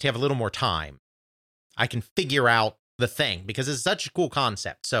 if I just have a little more time, I can figure out the thing, because it's such a cool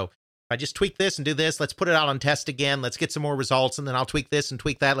concept. So if I just tweak this and do this, let's put it out on test again, let's get some more results, and then I'll tweak this and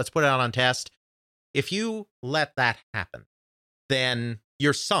tweak that, let's put it out on test. If you let that happen, then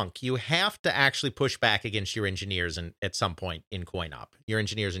you're sunk. You have to actually push back against your engineers and at some point in coin-op, your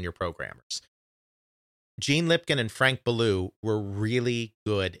engineers and your programmers. Gene Lipkin and Frank Ballou were really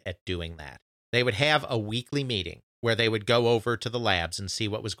good at doing that. They would have a weekly meeting where they would go over to the labs and see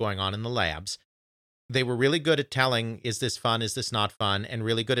what was going on in the labs. They were really good at telling, is this fun, is this not fun, and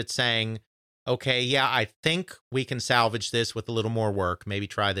really good at saying, okay, yeah, I think we can salvage this with a little more work, maybe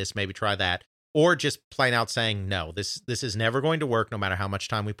try this, maybe try that, or just plain out saying, no, this is never going to work no matter how much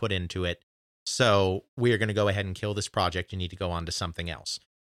time we put into it, so we are going to go ahead and kill this project. You need to go on to something else.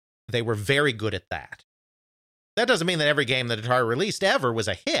 They were very good at that. That doesn't mean that every game that Atari released ever was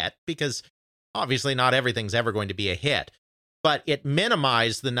a hit, because obviously not everything's ever going to be a hit, but it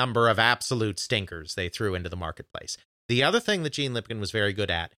minimized the number of absolute stinkers they threw into the marketplace. The other thing that Gene Lipkin was very good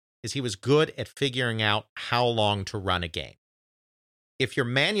at is he was good at figuring out how long to run a game. If your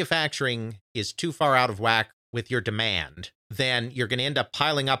manufacturing is too far out of whack with your demand, then you're going to end up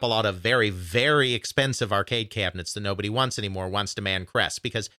piling up a lot of very, very expensive arcade cabinets that nobody wants anymore once demand crests,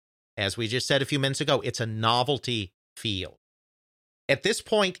 because, as we just said a few minutes ago, it's a novelty field. At this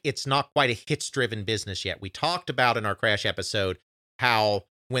point, it's not quite a hits-driven business yet. We talked about in our Crash episode how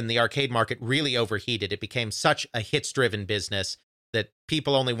when the arcade market really overheated, it became such a hits-driven business that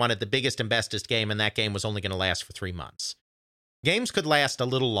people only wanted the biggest and bestest game, and that game was only going to last for 3 months. Games could last a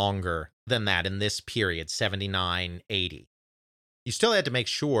little longer than that in this period, 79, 80. You still had to make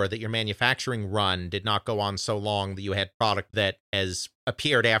sure that your manufacturing run did not go on so long that you had product that has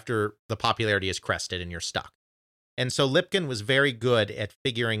appeared after the popularity is crested and you're stuck. And so Lipkin was very good at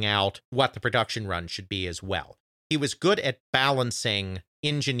figuring out what the production run should be as well. He was good at balancing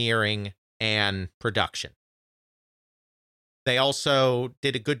engineering and production. They also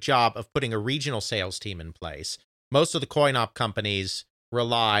did a good job of putting a regional sales team in place. Most of the coin-op companies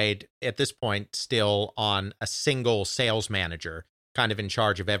relied, at this point, still on a single sales manager kind of in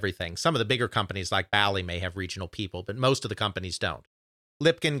charge of everything. Some of the bigger companies like Bally may have regional people, but most of the companies don't.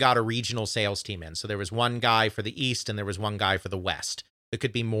 Lipkin got a regional sales team in, so there was one guy for the East and there was one guy for the West that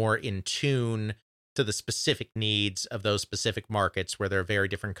could be more in tune to the specific needs of those specific markets where there are very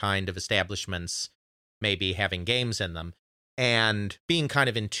different kind of establishments maybe having games in them, and being kind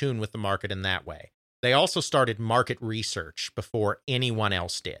of in tune with the market in that way. They also started market research before anyone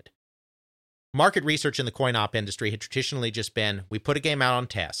else did. Market research in the coin-op industry had traditionally just been, we put a game out on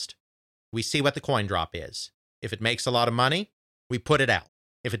test, we see what the coin drop is. If it makes a lot of money, we put it out.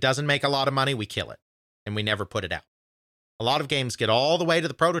 If it doesn't make a lot of money, we kill it, and we never put it out. A lot of games get all the way to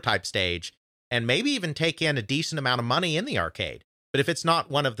the prototype stage, and maybe even take in a decent amount of money in the arcade. But if it's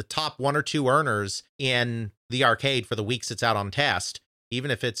not one of the top 1 or 2 earners in the arcade for the weeks it's out on test,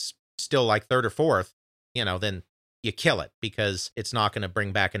 even if it's still like 3rd or 4th, then you kill it because it's not going to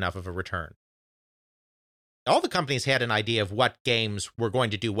bring back enough of a return. All the companies had an idea of what games were going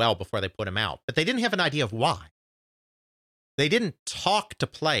to do well before they put them out, but they didn't have an idea of why. They didn't talk to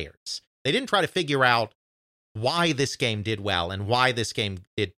players. They didn't try to figure out why this game did well and why this game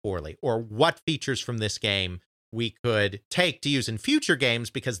did poorly, or what features from this game we could take to use in future games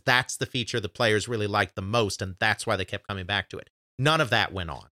because that's the feature the players really liked the most, and that's why they kept coming back to it. None of that went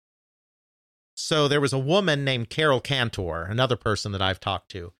on. So there was a woman named Carol Cantor, another person that I've talked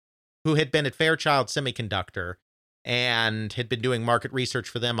to, who had been at Fairchild Semiconductor and had been doing market research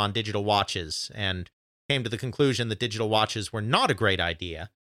for them on digital watches and came to the conclusion that digital watches were not a great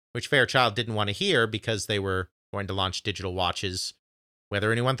idea, which Fairchild didn't want to hear because they were going to launch digital watches,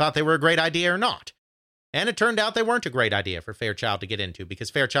 whether anyone thought they were a great idea or not. And it turned out they weren't a great idea for Fairchild to get into because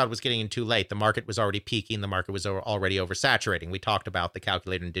Fairchild was getting in too late. The market was already peaking. The market was already oversaturating. We talked about the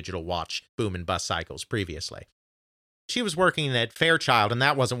calculator and digital watch boom and bust cycles previously. She was working at Fairchild, and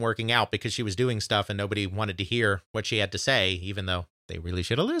that wasn't working out because she was doing stuff and nobody wanted to hear what she had to say, even though they really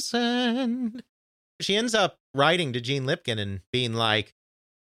should have listened. She ends up writing to Gene Lipkin and being like,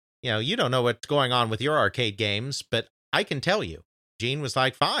 you don't know what's going on with your arcade games, but I can tell you. Gene was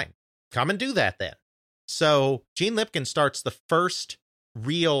like, fine, come and do that then. So Gene Lipkin starts the first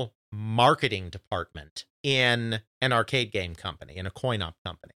real marketing department in an arcade game company, in a coin-op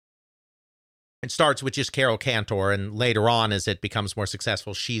company. It starts with just Carol Cantor, and later on, as it becomes more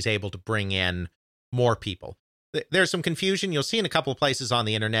successful, she's able to bring in more people. There's some confusion. You'll see in a couple of places on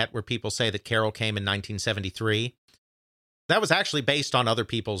the internet where people say that Carol came in 1973. That was actually based on other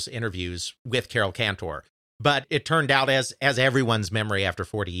people's interviews with Carol Cantor. But it turned out, as everyone's memory after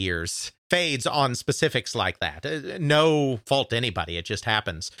 40 years fades on specifics like that. No fault to anybody. It just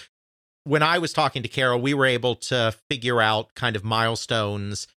happens. When I was talking to Carol, we were able to figure out kind of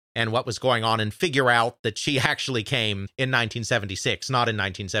milestones and what was going on and figure out that she actually came in 1976, not in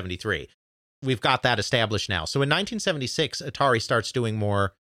 1973. We've got that established now. So in 1976, Atari starts doing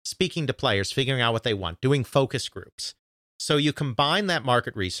more speaking to players, figuring out what they want, doing focus groups. So you combine that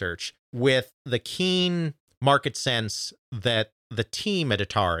market research with the keen market sense that the team at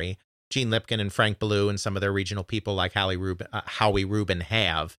Atari, Gene Lipkin and Frank Ballou and some of their regional people like Howie Rubin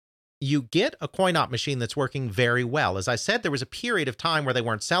have, you get a coin-op machine that's working very well. As I said, there was a period of time where they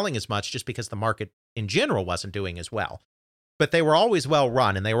weren't selling as much just because the market in general wasn't doing as well. But they were always well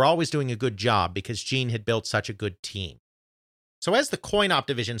run, and they were always doing a good job because Gene had built such a good team. So as the coin-op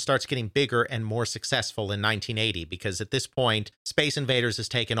division starts getting bigger and more successful in 1980, because at this point, Space Invaders has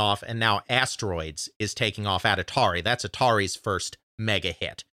taken off, and now Asteroids is taking off at Atari. That's Atari's first mega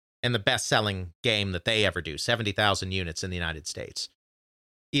hit, and the best-selling game that they ever do, 70,000 units in the United States.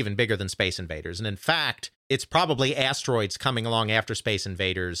 Even bigger than Space Invaders. And in fact, it's probably Asteroids coming along after Space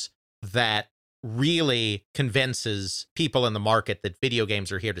Invaders that really convinces people in the market that video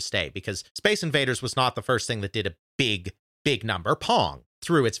games are here to stay, because Space Invaders was not the first thing that did a big number. Pong,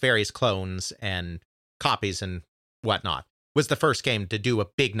 through its various clones and copies and whatnot, was the first game to do a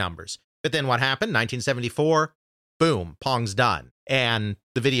big numbers. But then what happened? 1974, boom, Pong's done. And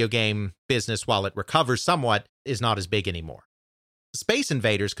the video game business, while it recovers somewhat, is not as big anymore. Space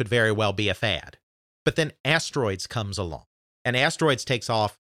Invaders could very well be a fad. But then Asteroids comes along. And Asteroids takes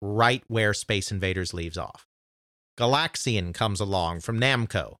off right where Space Invaders leaves off. Galaxian comes along from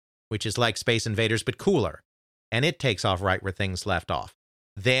Namco, which is like Space Invaders but cooler. And it takes off right where things left off.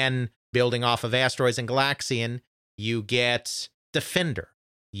 Then, building off of Asteroids and Galaxian, you get Defender.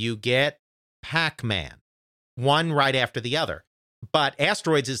 You get Pac-Man. One right after the other. But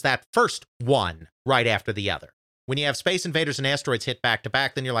Asteroids is that first one right after the other. When you have Space Invaders and Asteroids hit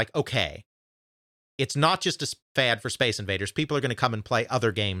back-to-back, then you're like, okay, it's not just a fad for Space Invaders. People are going to come and play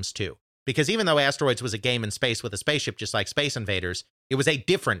other games, too. Because even though Asteroids was a game in space with a spaceship just like Space Invaders, it was a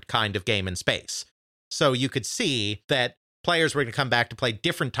different kind of game in space. So you could see that players were going to come back to play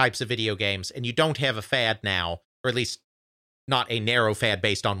different types of video games, and you don't have a fad now, or at least not a narrow fad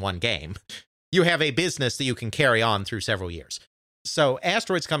based on one game. You have a business that you can carry on through several years. So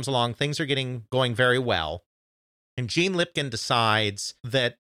Asteroids comes along, things are going very well, and Gene Lipkin decides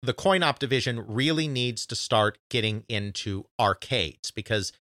that the coin-op division really needs to start getting into arcades,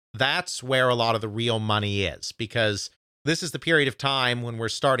 because that's where a lot of the real money is, because this is the period of time when we're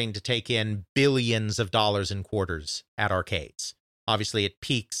starting to take in billions of dollars in quarters at arcades. Obviously, it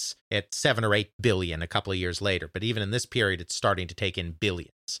peaks at 7 or 8 billion a couple of years later, but even in this period, it's starting to take in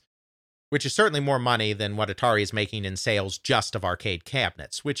billions, which is certainly more money than what Atari is making in sales just of arcade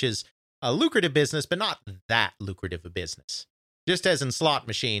cabinets, which is a lucrative business, but not that lucrative a business. Just as in slot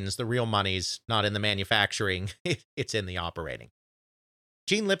machines, the real money's not in the manufacturing, it's in the operating.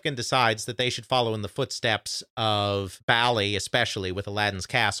 Gene Lipkin decides that they should follow in the footsteps of Bally, especially with Aladdin's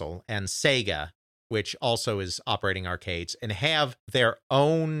Castle, and Sega, which also is operating arcades, and have their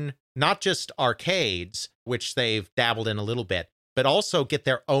own, not just arcades, which they've dabbled in a little bit, but also get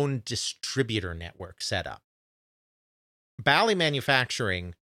their own distributor network set up. Bally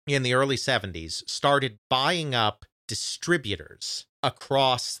Manufacturing, in the early 70s, started buying up distributors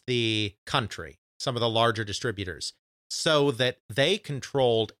across the country, some of the larger distributors, so that they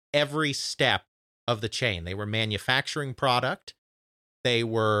controlled every step of the chain. They were manufacturing product, they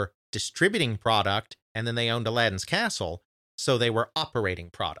were distributing product, and then they owned Aladdin's Castle, so they were operating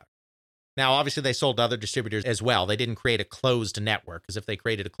product. Now, obviously, they sold to other distributors as well. They didn't create a closed network, because if they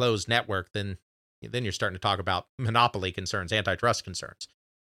created a closed network, then you're starting to talk about monopoly concerns, antitrust concerns.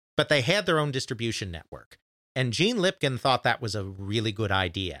 But they had their own distribution network. And Gene Lipkin thought that was a really good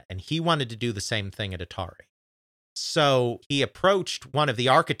idea, and he wanted to do the same thing at Atari. So he approached one of the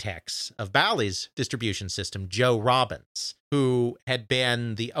architects of Bally's distribution system, Joe Robbins, who had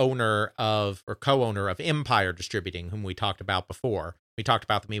been the owner of, or co-owner of, Empire Distributing, whom we talked about before. We talked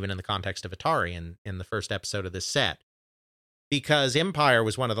about them even in the context of Atari in the first episode of this set. Because Empire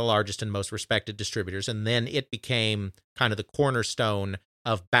was one of the largest and most respected distributors, and then it became kind of the cornerstone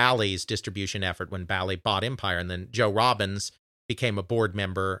of Bally's distribution effort when Bally bought Empire. And then Joe Robbins became a board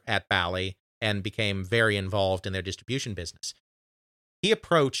member at Bally and became very involved in their distribution business. He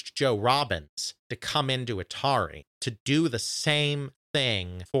approached Joe Robbins to come into Atari to do the same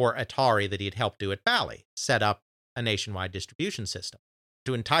thing for Atari that he had helped do at Bally, set up a nationwide distribution system.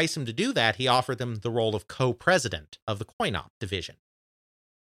 To entice him to do that, he offered them the role of co-president of the coin-op division.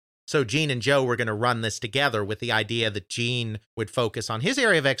 So Gene and Joe were going to run this together with the idea that Gene would focus on his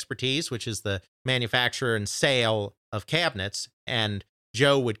area of expertise, which is the manufacture and sale of cabinets, and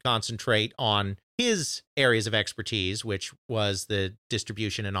Joe would concentrate on his areas of expertise, which was the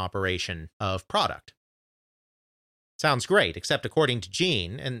distribution and operation of product. Sounds great, except according to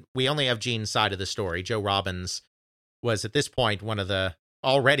Gene, and we only have Gene's side of the story, Joe Robbins was at this point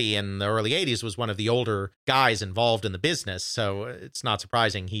already in the early 80s, was one of the older guys involved in the business, so it's not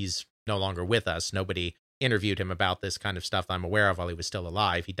surprising he's no longer with us. Nobody interviewed him about this kind of stuff that I'm aware of while he was still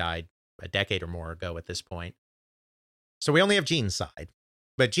alive. He died a decade or more ago at this point. So we only have Gene's side.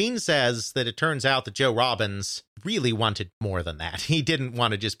 But Gene says that it turns out that Joe Robbins really wanted more than that. He didn't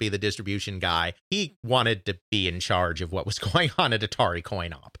want to just be the distribution guy. He wanted to be in charge of what was going on at Atari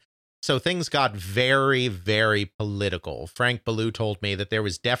Coin-Op. So things got very, very political. Frank Ballou told me that there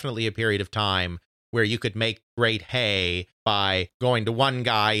was definitely a period of time where you could make great hay by going to one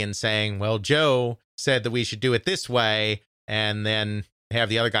guy and saying, well, Joe said that we should do it this way, and then have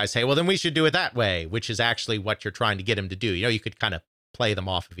the other guy say, well, then we should do it that way, which is actually what you're trying to get him to do. You could kind of play them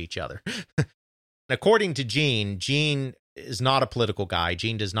off of each other. According to Gene, Gene is not a political guy.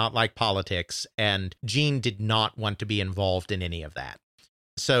 Gene does not like politics, and Gene did not want to be involved in any of that.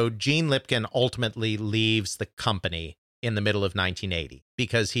 So Gene Lipkin ultimately leaves the company in the middle of 1980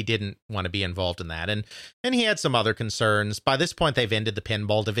 because he didn't want to be involved in that. And he had some other concerns. By this point, they've ended the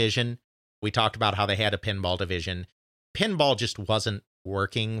pinball division. We talked about how they had a pinball division. Pinball just wasn't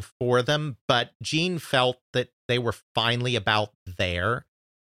working for them, but Gene felt that they were finally about there.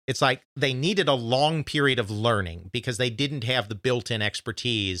 It's like they needed a long period of learning because they didn't have the built-in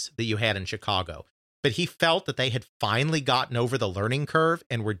expertise that you had in Chicago. But he felt that they had finally gotten over the learning curve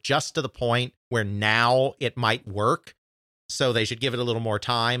and were just to the point where now it might work. So they should give it a little more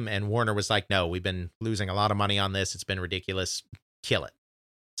time. And Warner was like, no, we've been losing a lot of money on this. It's been ridiculous. Kill it.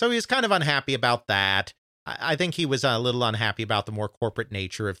 So he was kind of unhappy about that. I think he was a little unhappy about the more corporate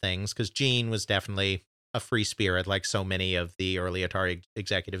nature of things because Gene was definitely a free spirit like so many of the early Atari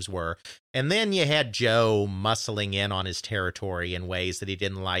executives were. And then you had Joe muscling in on his territory in ways that he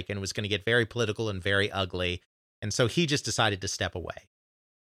didn't like and was going to get very political and very ugly. And so he just decided to step away.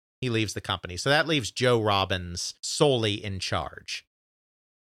 He leaves the company. So that leaves Joe Robbins solely in charge.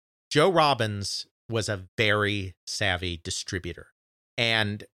 Joe Robbins was a very savvy distributor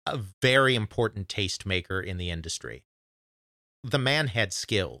and a very important tastemaker in the industry. The man had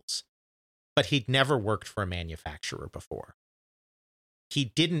skills, but he'd never worked for a manufacturer before. He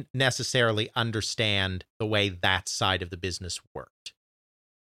didn't necessarily understand the way that side of the business worked.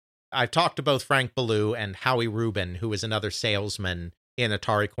 I've talked to both Frank Ballou and Howie Rubin, who was another salesman in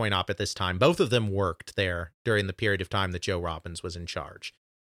Atari Coin-Op at this time. Both of them worked there during the period of time that Joe Robbins was in charge.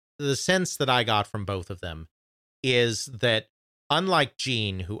 The sense that I got from both of them is that unlike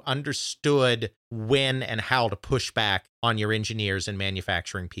Gene, who understood when and how to push back on your engineers and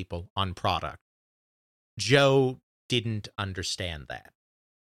manufacturing people on product, Joe didn't understand that.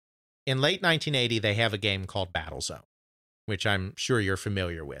 In late 1980, they have a game called Battlezone, which I'm sure you're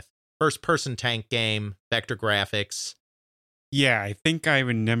familiar with. First-person tank game, vector graphics. Yeah, I think I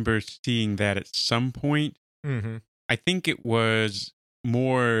remember seeing that at some point. Mm-hmm. I think it was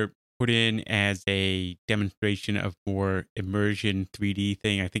more put in as a demonstration of more immersion 3D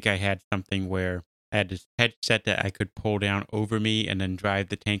thing. I think I had something where I had this headset that I could pull down over me and then drive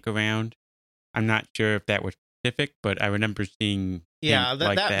the tank around. I'm not sure if that was specific, but I remember seeing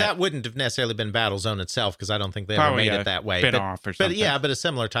that wouldn't have necessarily been Battlezone itself because I don't think they ever made it that way. Spin-off or something. But a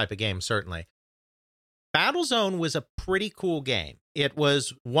similar type of game, certainly. Battlezone was a pretty cool game. It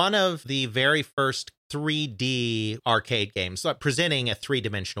was one of the very first 3D arcade games, presenting a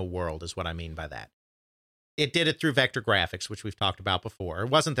three-dimensional world is what I mean by that. It did it through vector graphics, which we've talked about before. It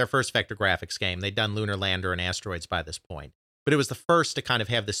wasn't their first vector graphics game. They'd done Lunar Lander and Asteroids by this point. But it was the first to kind of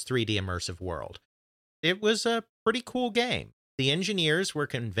have this 3D immersive world. It was a pretty cool game. The engineers were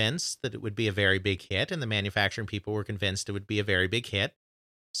convinced that it would be a very big hit, and the manufacturing people were convinced it would be a very big hit.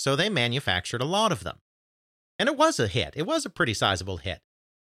 So they manufactured a lot of them. And it was a hit. It was a pretty sizable hit.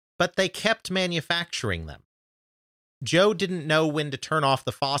 But they kept manufacturing them. Joe didn't know when to turn off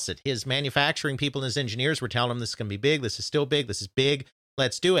the faucet. His manufacturing people and his engineers were telling him, this is going to be big, this is still big, this is big,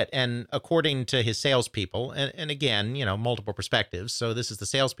 let's do it. And according to his salespeople, and again, multiple perspectives, so this is the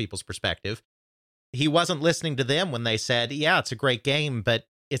salespeople's perspective, he wasn't listening to them when they said, yeah, it's a great game, but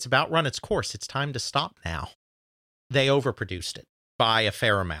it's about run its course. It's time to stop now. They overproduced it by a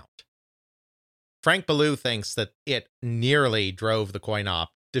fair amount. Frank Ballou thinks that it nearly drove the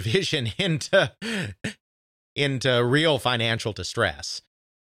coin-op division into real financial distress.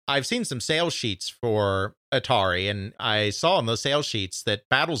 I've seen some sales sheets for Atari, and I saw in those sales sheets that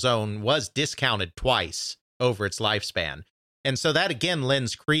Battlezone was discounted twice over its lifespan. And so that again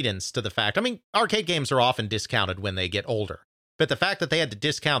lends credence to the fact, arcade games are often discounted when they get older, but the fact that they had to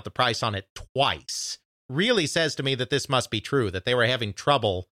discount the price on it twice really says to me that this must be true, that they were having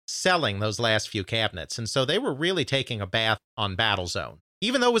trouble selling those last few cabinets. And so they were really taking a bath on Battlezone,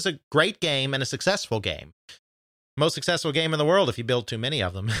 even though it was a great game and a successful game. Most successful game in the world if you build too many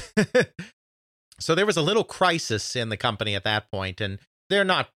of them. So there was a little crisis in the company at that point, and they're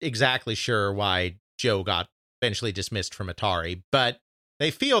not exactly sure why Joe got eventually dismissed from Atari, but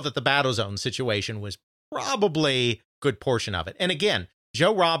they feel that the Battlezone situation was probably a good portion of it. And again,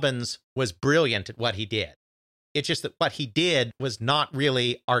 Joe Robbins was brilliant at what he did. It's just that what he did was not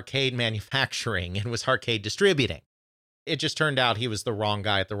really arcade manufacturing, it was arcade distributing. It just turned out he was the wrong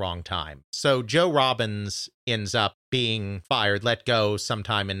guy at the wrong time. So Joe Robbins ends up being fired, let go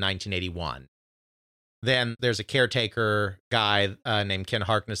sometime in 1981. Then there's a caretaker guy named Ken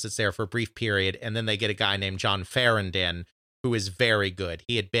Harkness that's there for a brief period, and then they get a guy named John Farrand in, who is very good.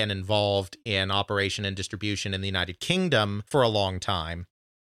 He had been involved in operation and distribution in the United Kingdom for a long time.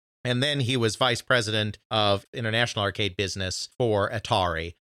 And then he was vice president of international arcade business for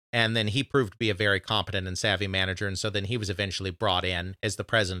Atari. And then he proved to be a very competent and savvy manager. And so then he was eventually brought in as the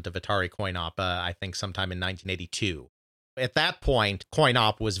president of Atari Coin-Op, I think sometime in 1982. At that point,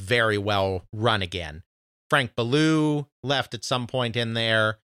 Coin-Op was very well run again. Frank Ballou left at some point in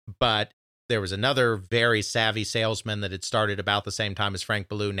there, but there was another very savvy salesman that had started about the same time as Frank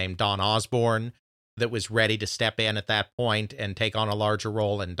Ballou named Don Osborne that was ready to step in at that point and take on a larger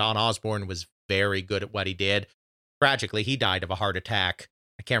role. And Don Osborne was very good at what he did. Tragically, he died of a heart attack.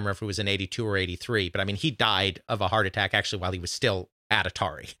 I can't remember if it was in 82 or 83, but he died of a heart attack actually while he was still at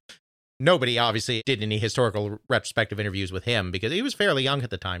Atari. Nobody obviously did any historical retrospective interviews with him because he was fairly young at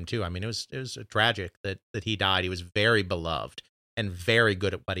the time too. It was tragic that he died. He was very beloved and very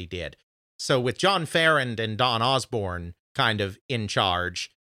good at what he did. So with John Farrand and Don Osborne kind of in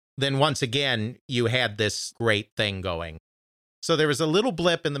charge, then once again, you had this great thing going. So there was a little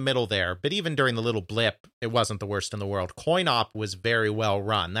blip in the middle there, but even during the little blip, it wasn't the worst in the world. Coin-Op was very well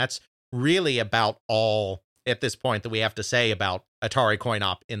run. That's really about all at this point that we have to say about Atari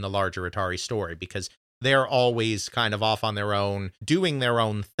Coin-Op in the larger Atari story, because they're always kind of off on their own, doing their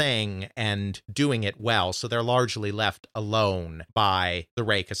own thing and doing it well. So they're largely left alone by the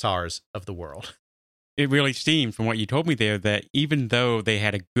Ray Kassars of the world. It really seemed from what you told me there that even though they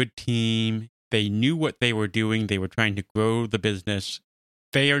had a good team, they knew what they were doing, they were trying to grow the business,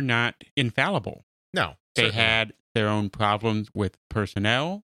 they are not infallible. No. They had their own problems with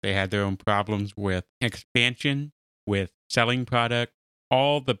personnel. They had their own problems with expansion, with selling product,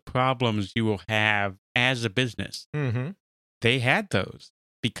 all the problems you will have as a business. Mm-hmm. They had those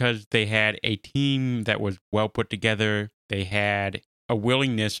because they had a team that was well put together. They had a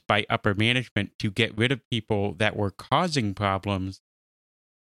willingness by upper management to get rid of people that were causing problems.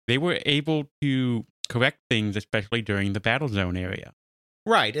 They were able to correct things, especially during the Battlezone area.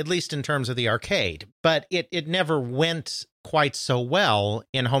 Right, at least in terms of the arcade. But it never went quite so well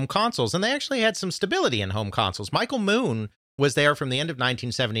in home consoles, and they actually had some stability in home consoles. Michael Moon was there from the end of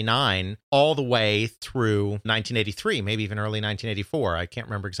 1979 all the way through 1983, maybe even early 1984. I can't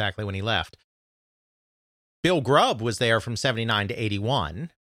remember exactly when he left. Bill Grubb was there from 79 to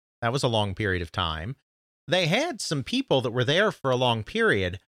 81. That was a long period of time. They had some people that were there for a long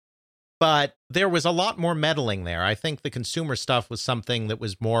period, but there was a lot more meddling there. I think the consumer stuff was something that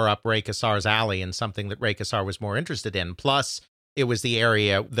was more up Ray Kassar's alley and something that Ray Kassar was more interested in. Plus, It was the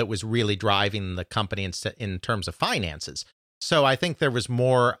area that was really driving the company in terms of finances. So I think there was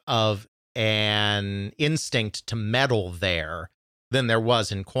more of an instinct to meddle there than there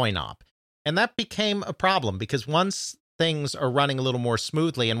was in CoinOp. And that became a problem because once things are running a little more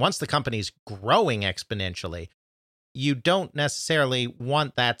smoothly and once the company's growing exponentially, you don't necessarily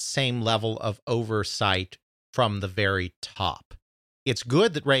want that same level of oversight from the very top. It's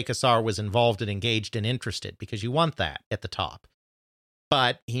good that Ray Kassar was involved and engaged and interested because you want that at the top.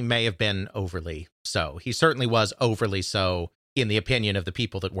 But he may have been overly so. He certainly was overly so in the opinion of the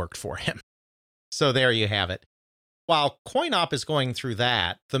people that worked for him. So there you have it. While CoinOp is going through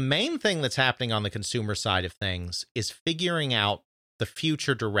that, the main thing that's happening on the consumer side of things is figuring out the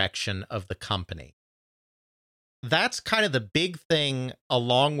future direction of the company. That's kind of the big thing,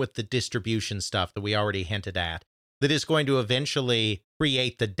 along with the distribution stuff that we already hinted at, that is going to eventually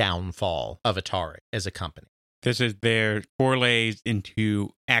create the downfall of Atari as a company. This is their forays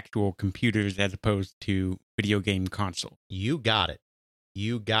into actual computers as opposed to video game console. You got it.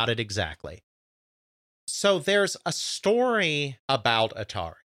 You got it exactly. So there's a story about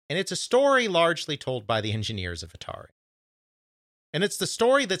Atari, and it's a story largely told by the engineers of Atari. And it's the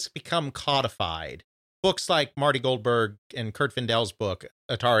story that's become codified. Books like Marty Goldberg and Kurt Vindel's book,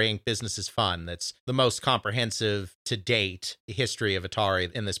 Atari Inc. Business is Fun, that's the most comprehensive to date history of Atari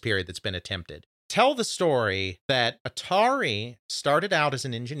in this period that's been attempted, tell the story that Atari started out as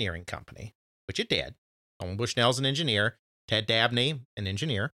an engineering company, which it did. Owen Bushnell's an engineer, Ted Dabney, an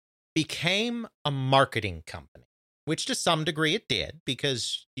engineer, became a marketing company, which to some degree it did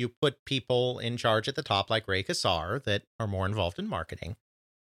because you put people in charge at the top like Ray Kassar that are more involved in marketing,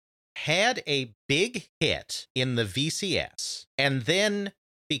 had a big hit in the VCS, and then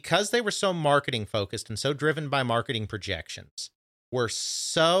because they were so marketing focused and so driven by marketing projections, were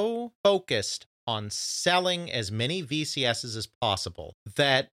so focused on selling as many VCSs as possible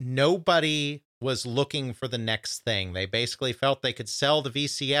that nobody was looking for the next thing. They basically felt they could sell the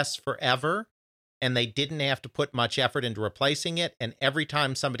VCS forever, and they didn't have to put much effort into replacing it. And every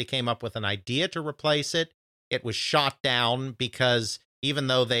time somebody came up with an idea to replace it, it was shot down because even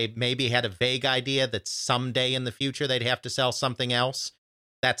though they maybe had a vague idea that someday in the future they'd have to sell something else,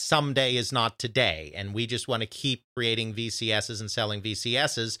 that someday is not today. And we just want to keep creating VCSs and selling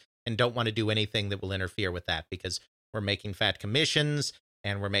VCSs and don't want to do anything that will interfere with that because we're making fat commissions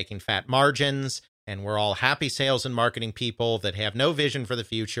and we're making fat margins and we're all happy sales and marketing people that have no vision for the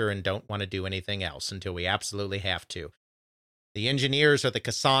future and don't want to do anything else until we absolutely have to. The engineers are the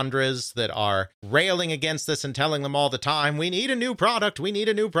Cassandras that are railing against this and telling them all the time, we need a new product, we need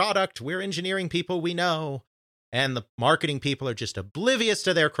a new product, we're engineering people, we know. And the marketing people are just oblivious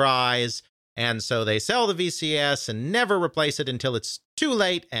to their cries, and so they sell the VCS and never replace it until it's too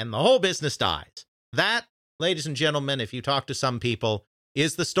late and the whole business dies. That, ladies and gentlemen, if you talk to some people,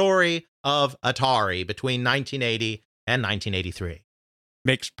 is the story of Atari between 1980 and 1983.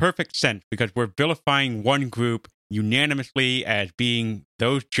 Makes perfect sense because we're vilifying one group unanimously as being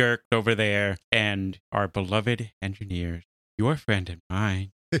those jerks over there and our beloved engineers, your friend and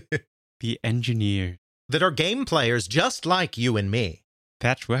mine, the engineers. That are game players just like you and me.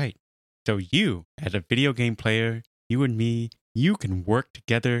 That's right. So you, as a video game player, you and me, you can work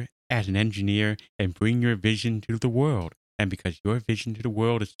together as an engineer and bring your vision to the world. And because your vision to the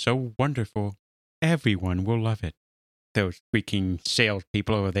world is so wonderful, everyone will love it. Those freaking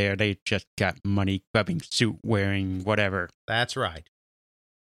salespeople over there, they just got money grubbing, suit wearing, whatever. That's right.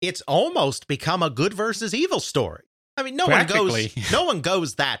 It's almost become a good versus evil story. I mean, no one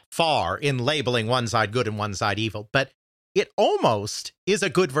goes that far in labeling one side good and one side evil, but it almost is a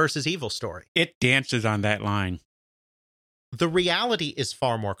good versus evil story. It dances on that line. The reality is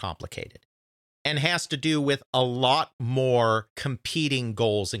far more complicated and has to do with a lot more competing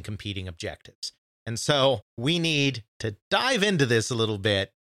goals and competing objectives. And so we need to dive into this a little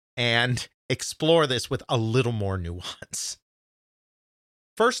bit and explore this with a little more nuance.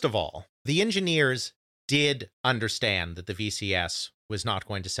 First of all, the engineers did understand that the VCS was not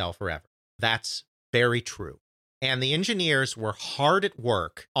going to sell forever. That's very true. And the engineers were hard at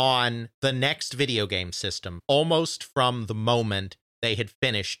work on the next video game system almost from the moment they had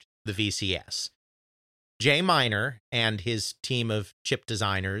finished the VCS. Jay Miner and his team of chip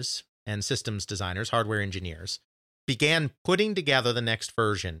designers and systems designers, hardware engineers, began putting together the next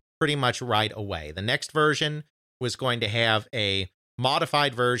version pretty much right away. The next version was going to have a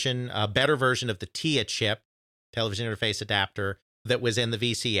modified version, a better version of the TIA chip, television interface adapter, that was in the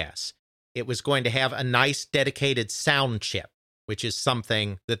VCS. It was going to have a nice dedicated sound chip, which is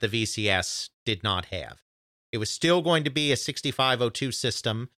something that the VCS did not have. It was still going to be a 6502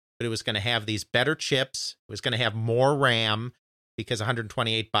 system, but it was going to have these better chips. It was going to have more RAM. because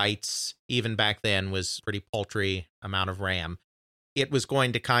 128 bytes, even back then, was a pretty paltry amount of RAM. It was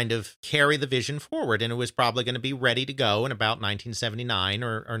going to kind of carry the vision forward, and it was probably going to be ready to go in about 1979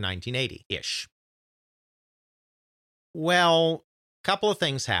 or 1980-ish. Well, a couple of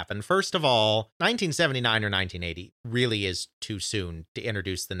things happened. First of all, 1979 or 1980 really is too soon to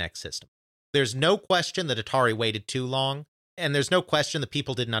introduce the next system. There's no question that Atari waited too long, and there's no question that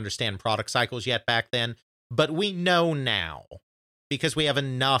people didn't understand product cycles yet back then, but we know now, because we have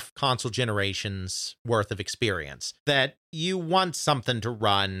enough console generations worth of experience, that you want something to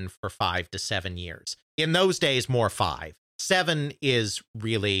run for 5 to 7 years. In those days, more 5. 7 is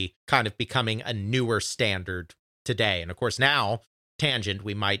really kind of becoming a newer standard today. And of course, now, tangent,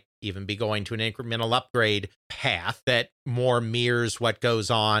 we might even be going to an incremental upgrade path that more mirrors what goes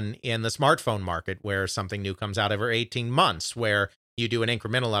on in the smartphone market, where something new comes out every 18 months, where you do an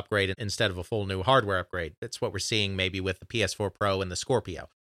incremental upgrade instead of a full new hardware upgrade. That's what we're seeing maybe with the PS4 Pro and the Scorpio.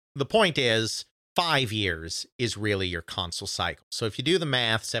 The point is, 5 years is really your console cycle. So if you do the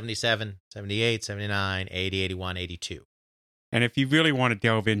math, 77, 78, 79, 80, 81, 82. And if you really want to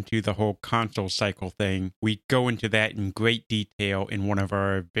delve into the whole console cycle thing, we go into that in great detail in one of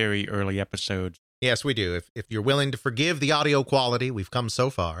our very early episodes. Yes, we do. If you're willing to forgive the audio quality, we've come so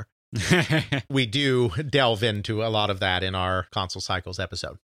far. We do delve into a lot of that in our console cycles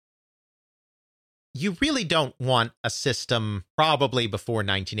episode. You really don't want a system probably before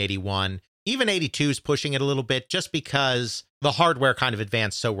 1981. Even 82 is pushing it a little bit, just because the hardware kind of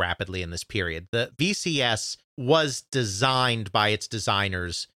advanced so rapidly in this period. The VCS was designed by its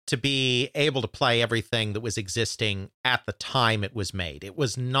designers to be able to play everything that was existing at the time it was made. It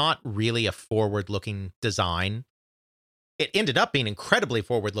was not really a forward-looking design. It ended up being incredibly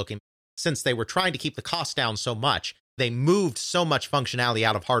forward-looking. Since they were trying to keep the cost down so much, they moved so much functionality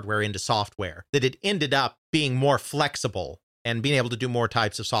out of hardware into software that it ended up being more flexible and being able to do more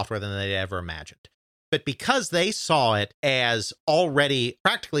types of software than they'd ever imagined. But because they saw it as already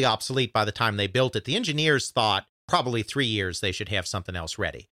practically obsolete by the time they built it, the engineers thought probably 3 years they should have something else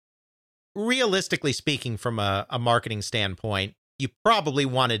ready. Realistically speaking, from a marketing standpoint, you probably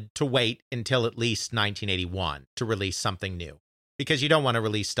wanted to wait until at least 1981 to release something new, because you don't want to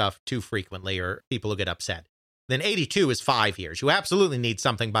release stuff too frequently or people will get upset. Then 82 is 5 years. You absolutely need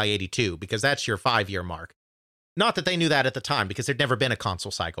something by 82, because that's your 5-year mark. Not that they knew that at the time, because there'd never been a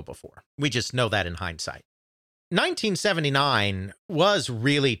console cycle before. We just know that in hindsight. 1979 was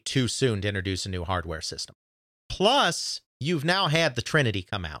really too soon to introduce a new hardware system. Plus, you've now had the Trinity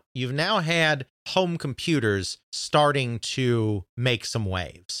come out. You've now had home computers starting to make some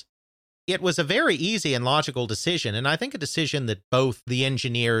waves. It was a very easy and logical decision, and I think a decision that both the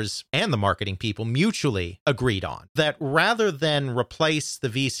engineers and the marketing people mutually agreed on, that rather than replace the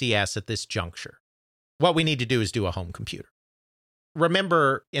VCS at this juncture, what we need to do is do a home computer.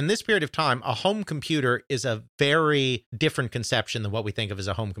 Remember, in this period of time, a home computer is a very different conception than what we think of as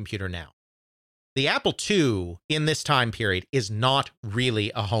a home computer now. The Apple II in this time period is not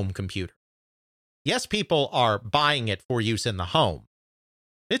really a home computer. Yes, people are buying it for use in the home.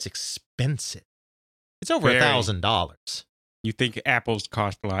 It's expensive. It's over $1,000. You think Apples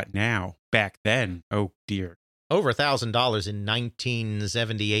cost a lot now. Back then, oh dear. Over $1,000 in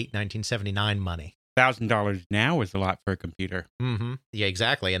 1978, 1979 money. $1,000 now is a lot for a computer. Mm-hmm. Yeah,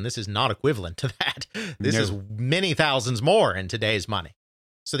 exactly. And this is not equivalent to that. This No. is many thousands more in today's money.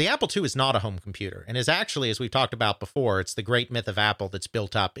 So the Apple II is not a home computer, and is actually, as we've talked about before, it's the great myth of Apple that's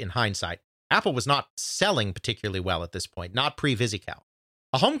built up in hindsight. Apple was not selling particularly well at this point, not pre-VisiCal.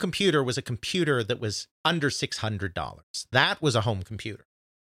 A home computer was a computer that was under $600. That was a home computer.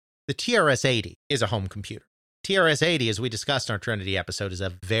 The TRS-80 is a home computer. TRS-80, as we discussed in our Trinity episode, is a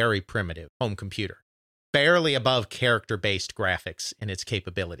very primitive home computer, barely above character-based graphics in its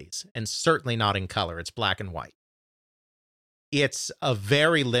capabilities, and certainly not in color. It's black and white. It's a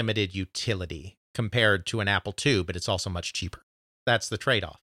very limited utility compared to an Apple II, but it's also much cheaper. That's the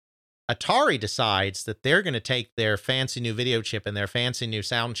trade-off. Atari decides that they're going to take their fancy new video chip and their fancy new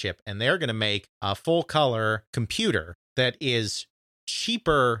sound chip, and they're going to make a full-color computer that is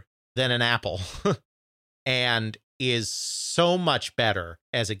cheaper than an Apple and is so much better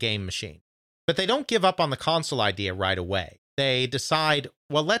as a game machine. But they don't give up on the console idea right away. They decide,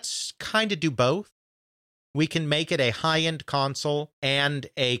 well, let's kind of do both. We can make it a high-end console and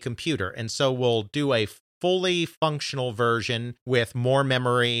a computer. And so we'll do a fully functional version with more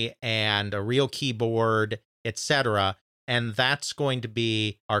memory and a real keyboard, etc. And that's going to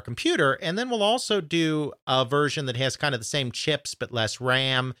be our computer. And then we'll also do a version that has kind of the same chips but less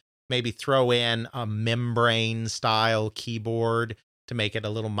RAM. Maybe throw in a membrane-style keyboard to make it a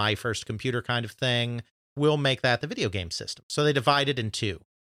little My First Computer kind of thing. we'll make that the video game system. So they divided in two.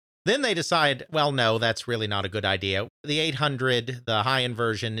 Then they decide, well, no, that's really not a good idea. The 800, the high-end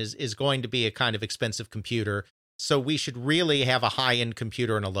version, is going to be a kind of expensive computer, so we should really have a high-end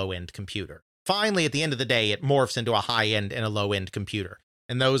computer and a low-end computer. Finally, at the end of the day, it morphs into a high-end and a low-end computer,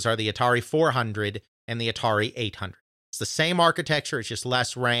 and those are the Atari 400 and the Atari 800. It's the same architecture, it's just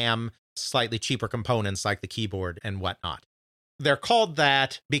less RAM, slightly cheaper components like the keyboard and whatnot. They're called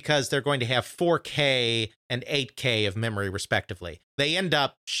that because they're going to have 4K and 8K of memory, respectively. They end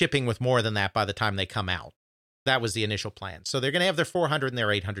up shipping with more than that by the time they come out. That was the initial plan. So they're going to have their 400 and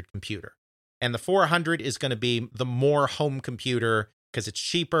their 800 computer. And the 400 is going to be the more home computer because it's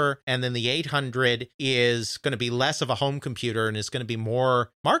cheaper. And then the 800 is going to be less of a home computer and is going to be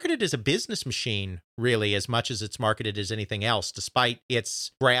more marketed as a business machine, really, as much as it's marketed as anything else, despite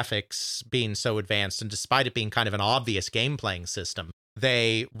its graphics being so advanced and despite it being kind of an obvious game-playing system.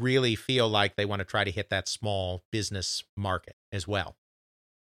 They really feel like they want to try to hit that small business market as well.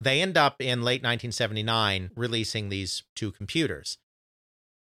 They end up in late 1979 releasing these two computers.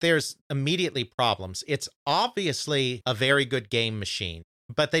 There's immediately problems. It's obviously a very good game machine,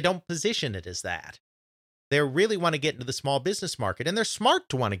 but they don't position it as that. They really want to get into the small business market, and they're smart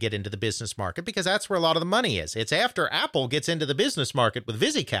to want to get into the business market because that's where a lot of the money is. It's after Apple gets into the business market with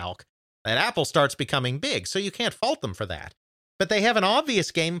VisiCalc that Apple starts becoming big, so you can't fault them for that. But they have an obvious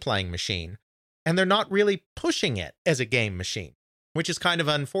game-playing machine, and they're not really pushing it as a game machine, which is kind of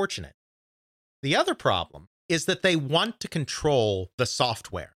unfortunate. The other problem is that they want to control the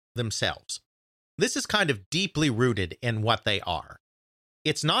software themselves. This is kind of deeply rooted in what they are.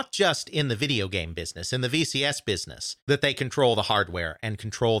 It's not just in the video game business, in the VCS business, that they control the hardware and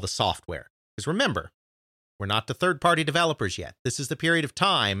control the software. Because remember, we're not the third-party developers yet. This is the period of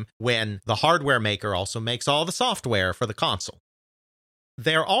time when the hardware maker also makes all the software for the console.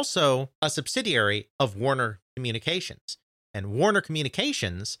 They're also a subsidiary of Warner Communications, and Warner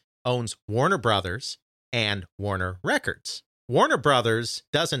Communications owns Warner Brothers and Warner Records. Warner Brothers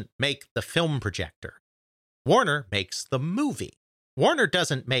doesn't make the film projector. Warner makes the movie. Warner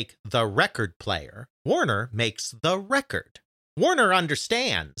doesn't make the record player. Warner makes the record. Warner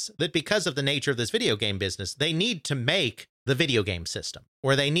understands that because of the nature of this video game business, they need to make the video game system,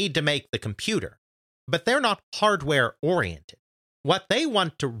 or they need to make the computer. But they're not hardware-oriented. What they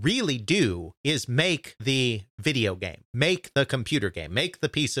want to really do is make the video game, make the computer game, make the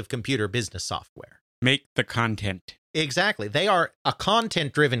piece of computer business software. Make the content. Exactly. They are a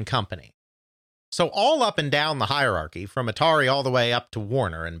content-driven company. So all up and down the hierarchy, from Atari all the way up to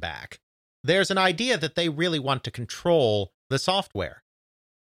Warner and back, there's an idea that they really want to control the software.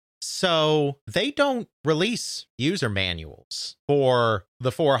 So they don't release user manuals for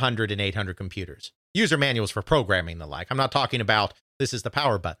the 400 and 800 computers. User manuals for programming the like. I'm not talking about, this is the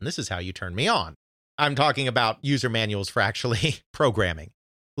power button, this is how you turn me on. I'm talking about user manuals for actually programming,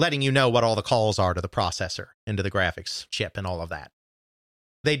 letting you know what all the calls are to the processor and to the graphics chip and all of that.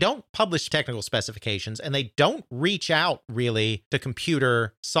 They don't publish technical specifications, and they don't reach out really to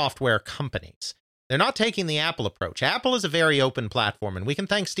computer software companies. They're not taking the Apple approach. Apple is a very open platform, and we can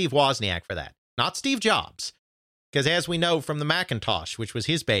thank Steve Wozniak for that, not Steve Jobs. Because as we know from the Macintosh, which was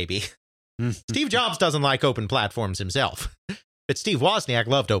his baby, Steve Jobs doesn't like open platforms himself. But Steve Wozniak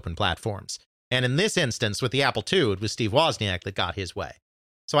loved open platforms. And in this instance, with the Apple II, it was Steve Wozniak that got his way.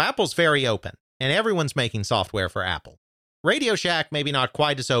 So Apple's very open, and everyone's making software for Apple. Radio Shack maybe not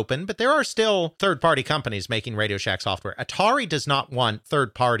quite as open, but there are still third-party companies making Radio Shack software. Atari does not want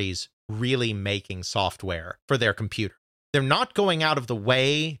third parties really making software for their computer. They're not going out of the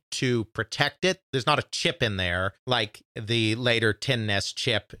way to protect it. There's not a chip in there like the later 10NES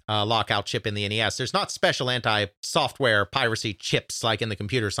chip, lockout chip in the NES. There's not special anti-software piracy chips like in the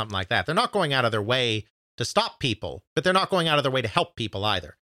computer or something like that. They're not going out of their way to stop people, but they're not going out of their way to help people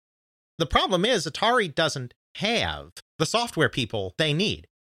either. The problem is Atari doesn't have the software people they need.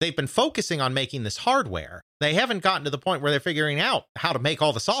 They've been focusing on making this hardware. They haven't gotten to the point where they're figuring out how to make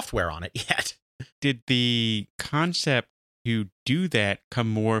all the software on it yet. Did the concept to do that come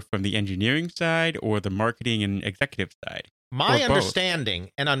more from the engineering side or the marketing and executive side? My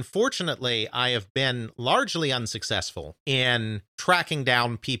understanding, and unfortunately, I have been largely unsuccessful in tracking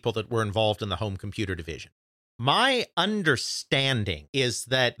down people that were involved in the home computer division. My understanding is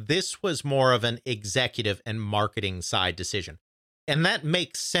that this was more of an executive and marketing side decision. And that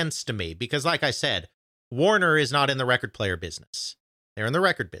makes sense to me because, like I said, Warner is not in the record player business. They're in the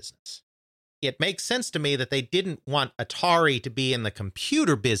record business. It makes sense to me that they didn't want Atari to be in the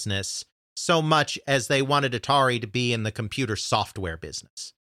computer business so much as they wanted Atari to be in the computer software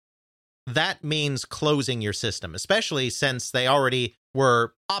business. that means closing your system, especially since they already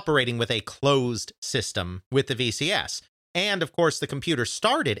were operating with a closed system with the VCS. And of course, the computer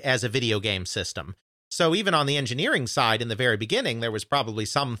started as a video game system. So even on the engineering side in the very beginning, there was probably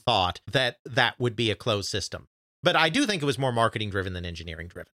some thought that that would be a closed system. But I do think it was more marketing driven than engineering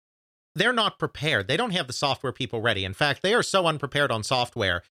driven. They're not prepared. They don't have the software people ready. In fact, they are so unprepared on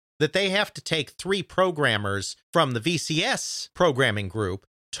software that they have to take 3 programmers from the VCS programming group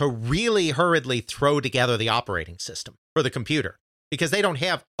to really hurriedly throw together the operating system for the computer, because they don't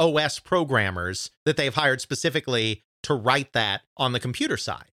have OS programmers that they've hired specifically to write that on the computer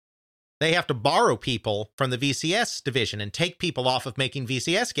side. They have to borrow people from the VCS division and take people off of making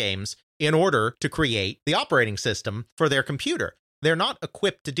VCS games in order to create the operating system for their computer. They're not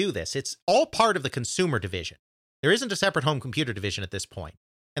equipped to do this. It's all part of the consumer division. There isn't a separate home computer division at this point,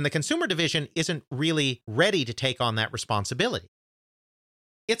 and the consumer division isn't really ready to take on that responsibility.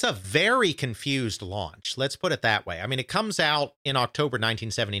 It's a very confused launch, let's put it that way. I mean, it comes out in October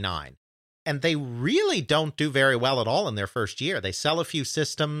 1979, and they really don't do very well at all in their first year. They sell a few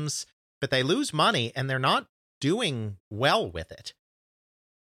systems, but they lose money, and they're not doing well with it.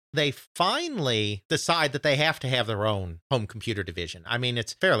 They finally decide that they have to have their own home computer division. I mean,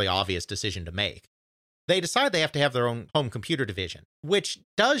 it's a fairly obvious decision to make. They decide they have to have their own home computer division, which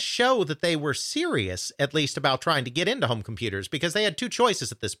does show that they were serious, at least, about trying to get into home computers, because they had 2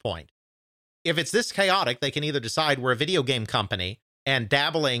 choices at this point. If it's this chaotic, they can either decide we're a video game company and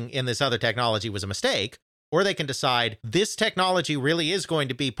dabbling in this other technology was a mistake, or they can decide this technology really is going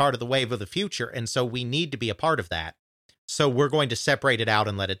to be part of the wave of the future, and so we need to be a part of that. So we're going to separate it out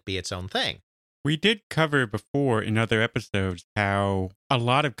and let it be its own thing. We did cover before in other episodes how a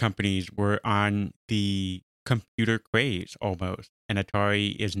lot of companies were on the computer craze almost, and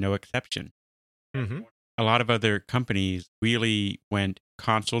Atari is no exception. Mm-hmm. A lot of other companies really went,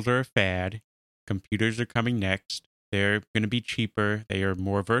 consoles are a fad, computers are coming next, they're going to be cheaper, they are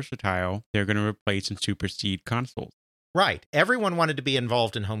more versatile, they're going to replace and supersede consoles. Right. Everyone wanted to be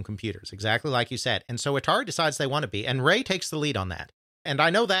involved in home computers, exactly like you said. And so Atari decides they want to be, and Ray takes the lead on that. And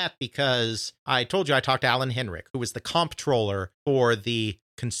I know that because I told you I talked to Alan Henrik, who was the comptroller for the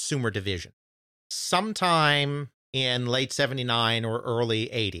consumer division. Sometime in late 79 or early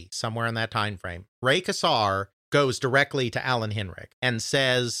 80, somewhere in that time frame, Ray Kassar goes directly to Alan Henrik and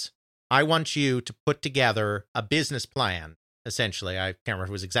says, I want you to put together a business plan, essentially. I can't remember if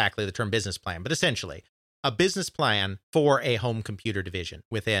it was exactly the term business plan, but essentially a business plan for a home computer division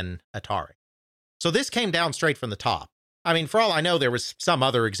within Atari. So this came down straight from the top. I mean, for all I know, there was some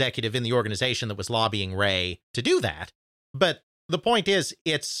other executive in the organization that was lobbying Ray to do that. But the point is,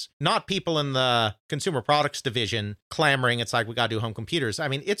 it's not people in the consumer products division clamoring, it's like, we got to do home computers. I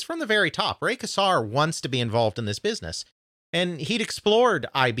mean, it's from the very top. Ray Kassar wants to be involved in this business. And he'd explored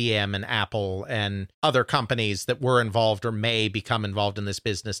IBM and Apple and other companies that were involved or may become involved in this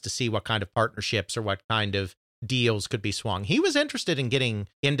business to see what kind of partnerships or what kind of deals could be swung. He was interested in getting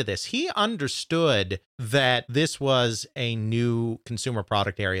into this. He understood that this was a new consumer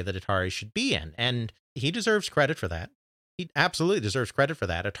product area that Atari should be in, and he deserves credit for that. He absolutely deserves credit for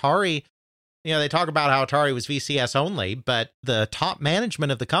that. Atari, they talk about how Atari was VCS only, but the top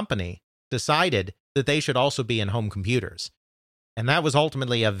management of the company decided that they should also be in home computers. And that was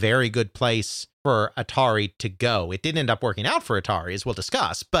ultimately a very good place for Atari to go. It didn't end up working out for Atari, as we'll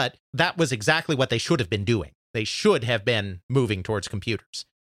discuss, but that was exactly what they should have been doing. They should have been moving towards computers.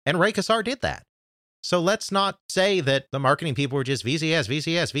 And Ray Kassar did that. So let's not say that the marketing people were just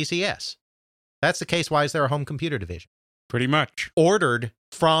VCS. That's the case. Why is there a home computer division? Pretty much. Ordered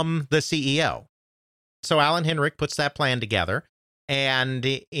from the CEO. So Alan Henrik puts that plan together. And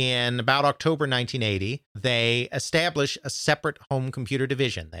in about October 1980, they establish a separate home computer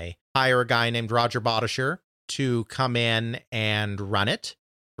division. They hire a guy named Roger Bodicher to come in and run it.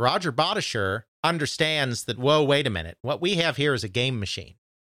 Roger Bodicher understands that, whoa, wait a minute. What we have here is a game machine.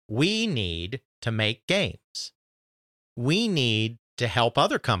 We need to make games. We need to help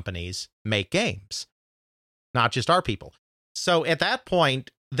other companies make games, not just our people. So at that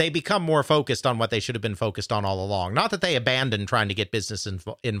point, they become more focused on what they should have been focused on all along. Not that they abandon trying to get business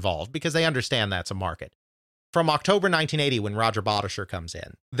involved, because they understand that's a market. From October 1980, when Roger Bodicher comes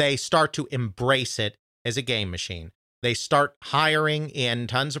in, they start to embrace it as a game machine. They start hiring in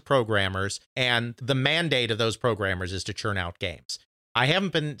tons of programmers, and the mandate of those programmers is to churn out games. I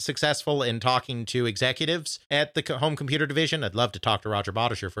haven't been successful in talking to executives at the home computer division. I'd love to talk to Roger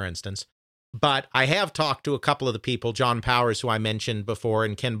Bodicher, for instance. But I have talked to a couple of the people, John Powers, who I mentioned before,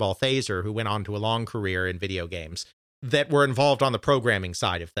 and Ken Balthaser, who went on to a long career in video games, that were involved on the programming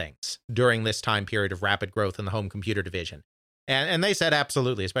side of things during this time period of rapid growth in the home computer division. And they said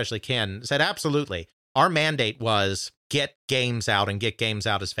absolutely, especially Ken said absolutely. Our mandate was get games out and get games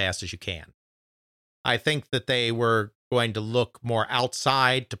out as fast as you can. I think that they were going to look more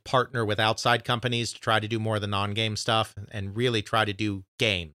outside to partner with outside companies to try to do more of the non-game stuff and really try to do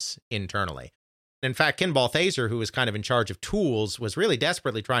games internally. In fact, Ken Balthaser, who was kind of in charge of tools, was really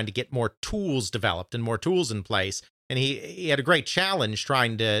desperately trying to get more tools developed and more tools in place. And he had a great challenge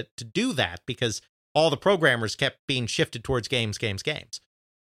trying to do that because all the programmers kept being shifted towards games.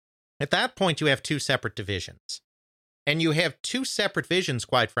 At that point, you have two separate divisions. And you have two separate visions,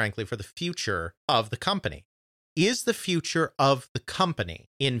 quite frankly, for the future of the company. Is the future of the company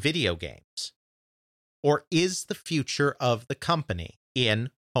in video games? Or is the future of the company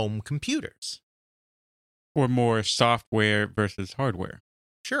in home computers? Or more software versus hardware?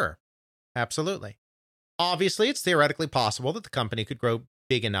 Sure, absolutely. Obviously, it's theoretically possible that the company could grow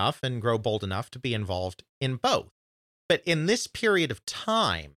big enough and grow bold enough to be involved in both. But in this period of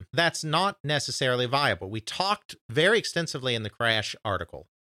time, that's not necessarily viable. We talked very extensively in the Crash article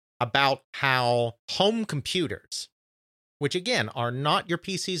about how home computers, which again are not your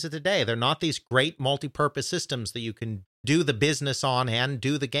PCs of today, they're not these great multi-purpose systems that you can do the business on and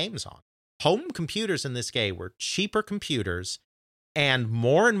do the games on. Home computers in this day were cheaper computers, and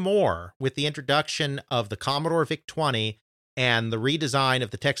more with the introduction of the Commodore VIC-20 and the redesign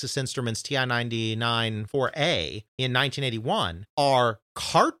of the Texas Instruments TI-99 4A in 1981 are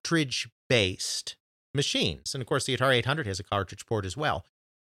cartridge-based machines. And of course, the Atari 800 has a cartridge port as well.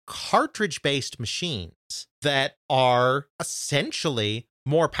 Cartridge-based machines that are essentially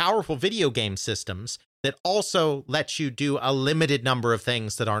more powerful video game systems that also let you do a limited number of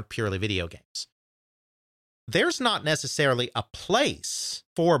things that aren't purely video games. There's not necessarily a place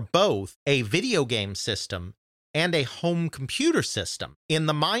for both a video game system and a home computer system in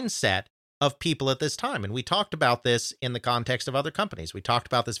the mindset of people at this time. And we talked about this in the context of other companies. We talked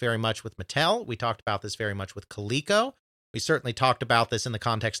about this very much with Mattel. We talked about this very much with Coleco. We certainly talked about this in the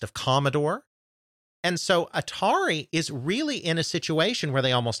context of Commodore. And so Atari is really in a situation where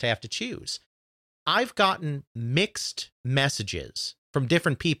they almost have to choose. I've gotten mixed messages from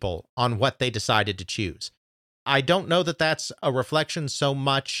different people on what they decided to choose. I don't know that that's a reflection so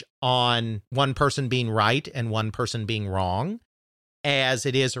much on one person being right and one person being wrong, as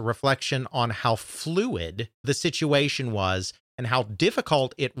it is a reflection on how fluid the situation was and how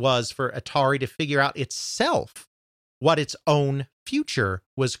difficult it was for Atari to figure out itself what its own future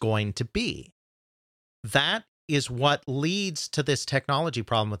was going to be. That is what leads to this technology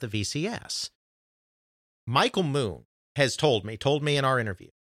problem with the VCS. Michael Moon has told me in our interview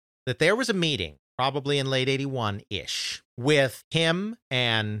that there was a meeting probably in late 81-ish, with him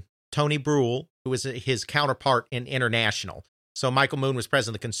and Tony Brule, who was his counterpart in International. So Michael Moon was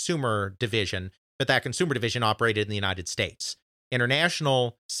president of the consumer division, but that consumer division operated in the United States.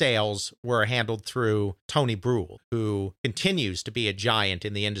 International sales were handled through Tony Brule, who continues to be a giant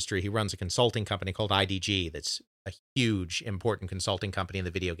in the industry. He runs a consulting company called IDG that's a huge, important consulting company in the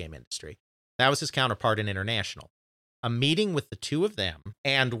video game industry. That was his counterpart in International. A meeting with the two of them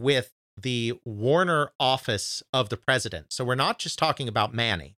and with the Warner office of the president. So we're not just talking about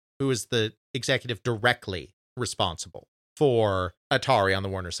Manny, who is the executive directly responsible for Atari on the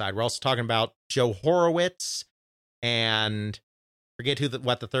Warner side. We're also talking about Joe Horowitz and forget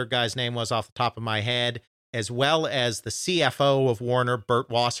what the third guy's name was off the top of my head, as well as the CFO of Warner, Bert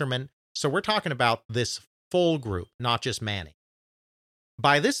Wasserman. So we're talking about this full group, not just Manny.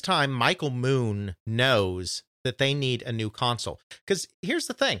 By this time, Michael Moon knows that they need a new console. Because here's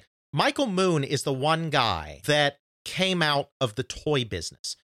the thing. Michael Moon is the one guy that came out of the toy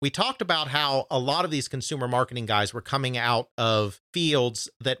business. We talked about how a lot of these consumer marketing guys were coming out of fields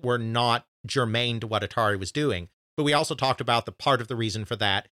that were not germane to what Atari was doing. But we also talked about the part of the reason for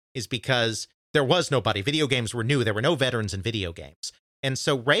that is because there was nobody. Video games were new. There were no veterans in video games. And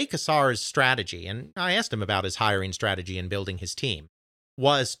so Ray Kassar's strategy, and I asked him about his hiring strategy and building his team,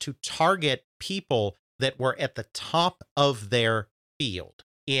 was to target people that were at the top of their field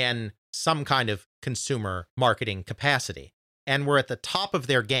in some kind of consumer marketing capacity and were at the top of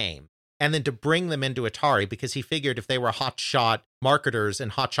their game, and then to bring them into Atari because he figured if they were hotshot marketers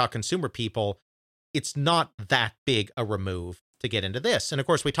and hotshot consumer people, it's not that big a remove to get into this. And of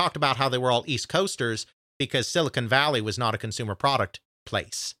course, we talked about how they were all East Coasters because Silicon Valley was not a consumer product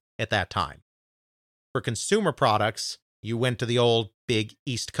place at that time. For consumer products, you went to the old big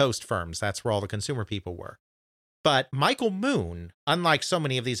East Coast firms. That's where all the consumer people were. But Michael Moon, unlike so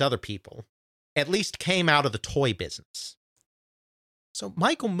many of these other people, at least came out of the toy business. So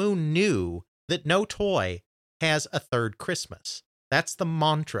Michael Moon knew that no toy has a third Christmas. That's the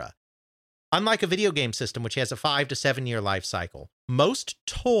mantra. Unlike a video game system, which has a 5 to 7 year life cycle, most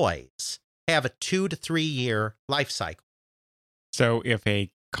toys have a 2 to 3 year life cycle. So if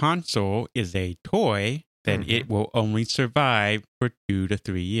a console is a toy, then it will only survive for 2 to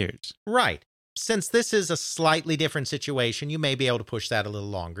 3 years. Right. Since this is a slightly different situation, you may be able to push that a little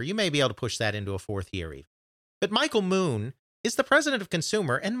longer. You may be able to push that into a 4th year even. But Michael Moon is the president of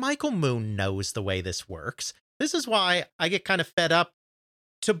Consumer, and Michael Moon knows the way this works. This is why I get kind of fed up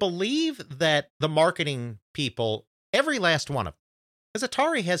to believe that the marketing people, every last one of them, because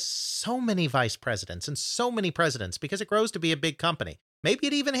Atari has so many vice presidents and so many presidents because it grows to be a big company. Maybe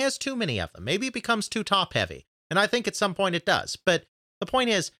it even has too many of them. Maybe it becomes too top heavy. And I think at some point it does. But the point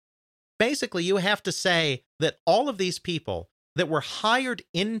is, basically, you have to say that all of these people that were hired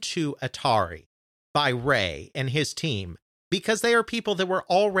into Atari by Ray and his team, because they are people that were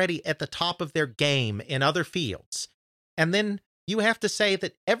already at the top of their game in other fields. And then you have to say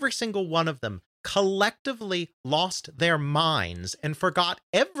that every single one of them collectively lost their minds and forgot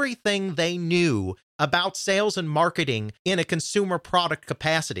everything they knew about sales and marketing in a consumer product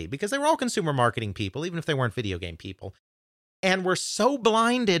capacity, because they were all consumer marketing people, even if they weren't video game people, and were so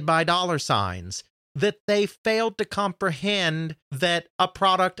blinded by dollar signs that they failed to comprehend that a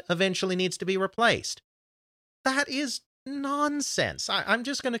product eventually needs to be replaced. That is nonsense. I'm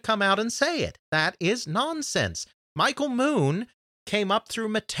just going to come out and say it. That is nonsense. Michael Moon came up through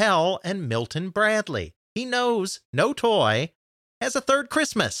Mattel and Milton Bradley. He knows no toy has a third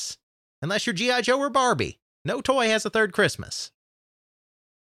Christmas. Unless you're G.I. Joe or Barbie. No toy has a third Christmas.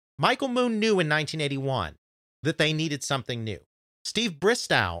 Michael Moon knew in 1981 that they needed something new. Steve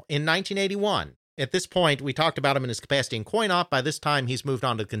Bristow in 1981. At this point, we talked about him in his capacity in Coin-Op. By this time, he's moved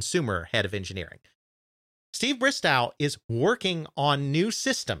on to consumer head of engineering. Steve Bristow is working on new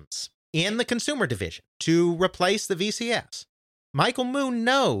systems in the consumer division to replace the VCS. Michael Moon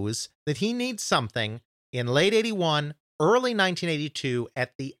knows that he needs something in late 81, early 1982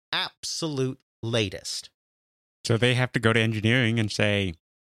 at the absolute latest. So they have to go to engineering and say,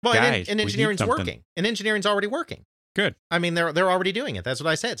 well, guys, and engineering's working. And engineering's already working. Good. I mean, they're already doing it. That's what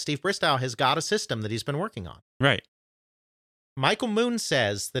I said. Steve Bristow has got a system that he's been working on. Right. Michael Moon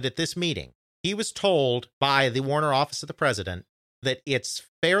says that at this meeting, he was told by the Warner office of the president that it's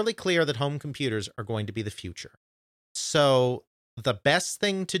fairly clear that home computers are going to be the future. So the best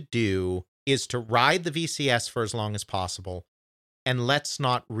thing to do is to ride the VCS for as long as possible, and let's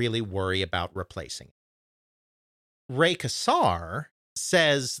not really worry about replacing it. Ray Kassar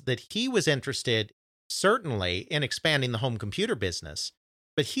says that he was interested, certainly, in expanding the home computer business,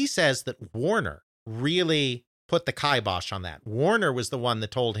 but he says that Warner really put the kibosh on that. Warner was the one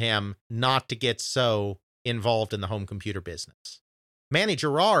that told him not to get so involved in the home computer business. Manny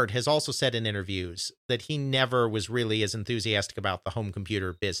Gerard has also said in interviews that he never was really as enthusiastic about the home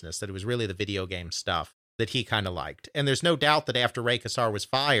computer business, that it was really the video game stuff that he kind of liked. And there's no doubt that after Ray Kassar was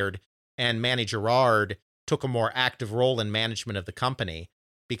fired and Manny Gerard took a more active role in management of the company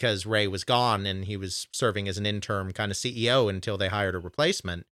because Ray was gone and he was serving as an interim kind of CEO until they hired a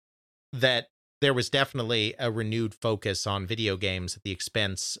replacement, that there was definitely a renewed focus on video games at the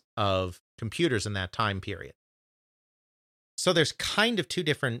expense of computers in that time period. So there's kind of two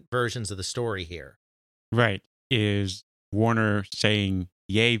different versions of the story here. Right. Is Warner saying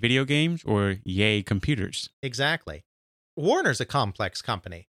yay video games or yay computers? Exactly. Warner's a complex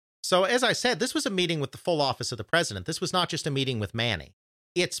company. So as I said, this was a meeting with the full office of the president. This was not just a meeting with Manny.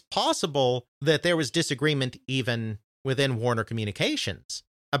 It's possible that there was disagreement even within Warner Communications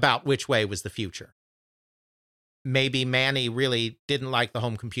about which way was the future. Maybe Manny really didn't like the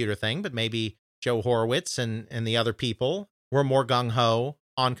home computer thing, but maybe Joe Horowitz and the other people were more gung-ho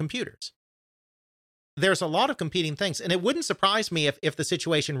on computers. There's a lot of competing things, and it wouldn't surprise me if the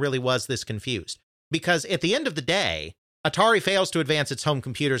situation really was this confused. Because at the end of the day, Atari fails to advance its home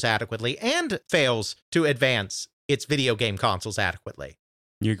computers adequately and fails to advance its video game consoles adequately.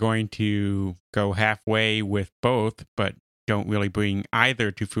 You're going to go halfway with both, but don't really bring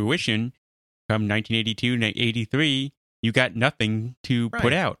either to fruition. Come 1982 and 83, you got nothing to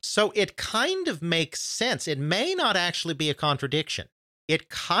put out. So it kind of makes sense. It may not actually be a contradiction. It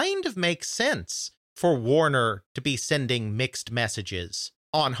kind of makes sense for Warner to be sending mixed messages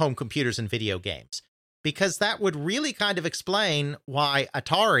on home computers and video games, because that would really kind of explain why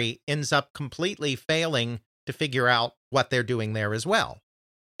Atari ends up completely failing to figure out what they're doing there as well.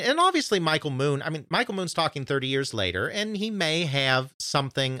 And obviously Michael Moon's talking 30 years later, and he may have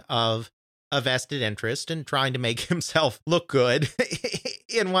something of a vested interest in trying to make himself look good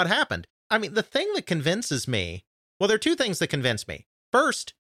in what happened. I mean, the thing that convinces me, well, there are two things that convince me.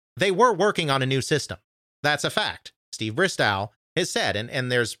 First, they were working on a new system. That's a fact. Steve Bristow has said,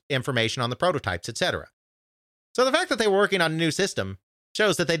 and there's information on the prototypes, etc. So the fact that they were working on a new system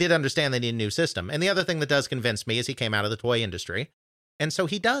shows that they did understand they need a new system. And the other thing that does convince me is he came out of the toy industry, and so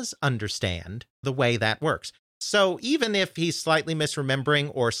he does understand the way that works. So even if he's slightly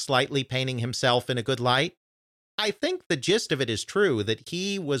misremembering or slightly painting himself in a good light, I think the gist of it is true, that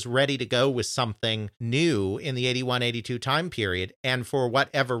he was ready to go with something new in the 81-82 time period, and for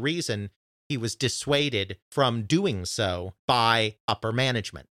whatever reason, he was dissuaded from doing so by upper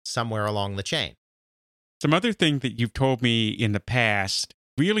management somewhere along the chain. Some other things that you've told me in the past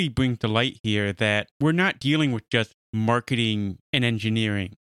really bring to light here that we're not dealing with just marketing and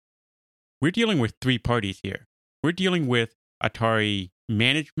engineering. We're dealing with three parties here. We're dealing with Atari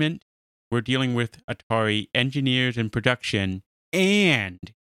management, we're dealing with Atari engineers and production, and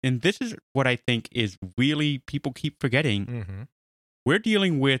this is what I think is really people keep forgetting, we're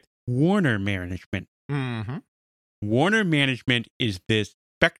dealing with Warner management. Warner management is this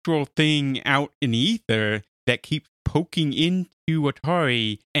spectral thing out in the ether that keeps poking into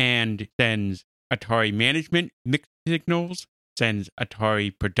Atari and sends Atari management mixed signals, sends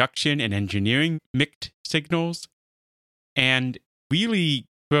Atari production and engineering mixed signals, and really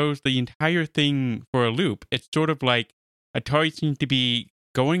throws the entire thing for a loop. It's sort of like Atari seems to be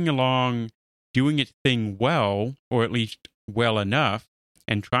going along, doing its thing well, or at least well enough,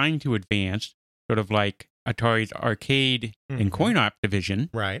 and trying to advance, sort of like Atari's arcade and coin-op division.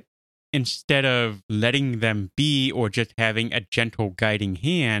 Right. Instead of letting them be or just having a gentle guiding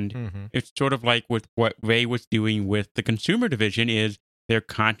hand, it's sort of like with what Ray was doing with the consumer division is they're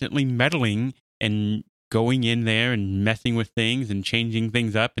constantly meddling and going in there and messing with things and changing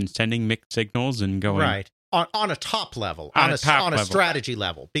things up and sending mixed signals and going... Right. On a top level, on a strategy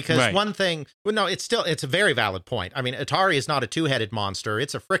level. Because one thing, well, no, it's a very valid point. I mean, Atari is not a two-headed monster.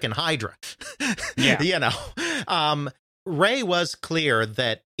 It's a frickin' Hydra. Yeah. You know, Ray was clear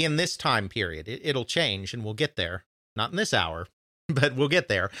that in this time period, it'll change and we'll get there. Not in this hour, but we'll get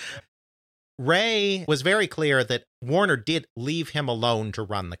there. Ray was very clear that Warner did leave him alone to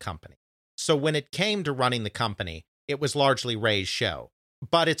run the company. So when it came to running the company, it was largely Ray's show.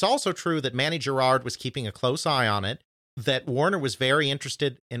 But it's also true that Manny Gerard was keeping a close eye on it, that Warner was very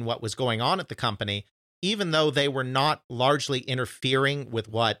interested in what was going on at the company, even though they were not largely interfering with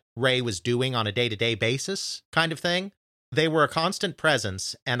what Ray was doing on a day-to-day basis kind of thing. They were a constant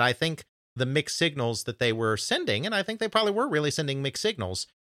presence, and I think the mixed signals that they were sending, and I think they probably were really sending mixed signals,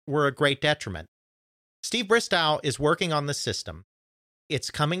 were a great detriment. Steve Bristow is working on this system.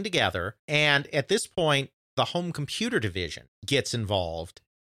 It's coming together, and at this point, the home computer division gets involved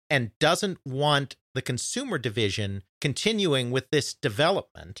and doesn't want the consumer division continuing with this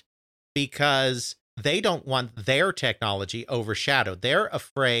development because they don't want their technology overshadowed. They're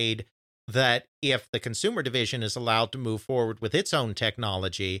afraid that if the consumer division is allowed to move forward with its own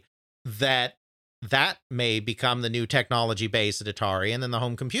technology, that may become the new technology base at Atari, and then the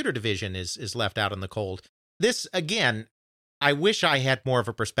home computer division is left out in the cold. This, again, I wish I had more of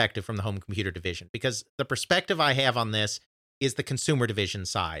a perspective from the home computer division, because the perspective I have on this is the consumer division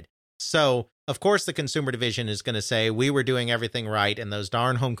side. So, of course, the consumer division is going to say, we were doing everything right, and those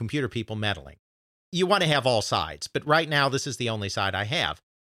darn home computer people meddling. You want to have all sides, but right now, this is the only side I have.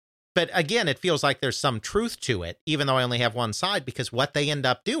 But again, it feels like there's some truth to it, even though I only have one side, because what they end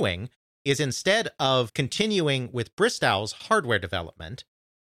up doing is instead of continuing with Bristow's hardware development,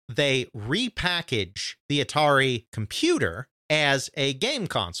 they repackage the Atari computer as a game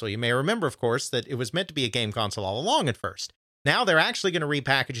console. You may remember, of course, that it was meant to be a game console all along at first. Now they're actually going to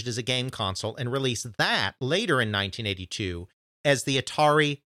repackage it as a game console and release that later in 1982 as the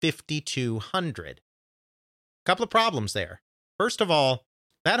Atari 5200. Couple of problems there. First of all,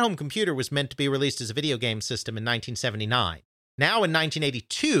 that home computer was meant to be released as a video game system in 1979. Now in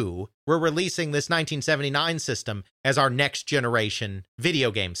 1982, we're releasing this 1979 system as our next generation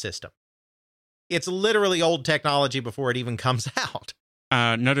video game system. It's literally old technology before it even comes out.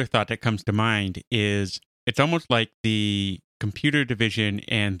 Another thought that comes to mind is it's almost like the computer division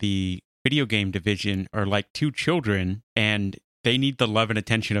and the video game division are like two children, and they need the love and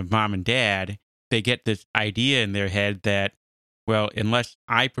attention of mom and dad. They get this idea in their head that, well, unless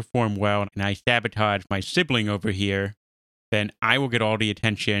I perform well and I sabotage my sibling over here, then I will get all the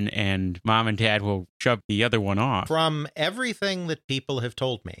attention and mom and dad will shove the other one off. From everything that people have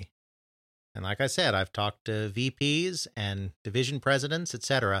told me, and like I said, I've talked to VPs and division presidents,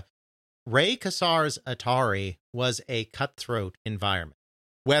 etc., Ray Kassar's Atari was a cutthroat environment.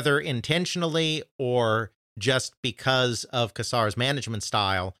 Whether intentionally or just because of Kassar's management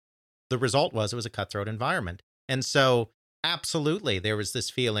style, the result was it was a cutthroat environment. And so, absolutely, there was this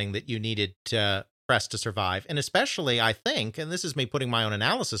feeling that you needed to pressed to survive. And especially, I think, and this is me putting my own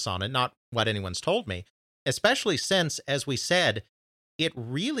analysis on it, not what anyone's told me, especially since, as we said, it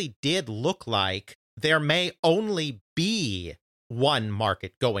really did look like there may only be one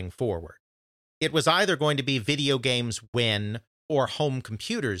market going forward. It was either going to be video games win or home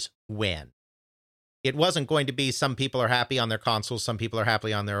computers win. It wasn't going to be some people are happy on their consoles, some people are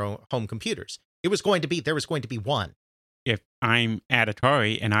happy on their own home computers. There was going to be one. If I'm at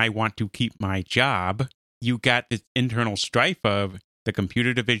Atari and I want to keep my job, you got this internal strife of the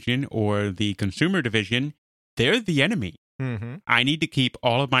computer division or the consumer division. They're the enemy. Mm-hmm. I need to keep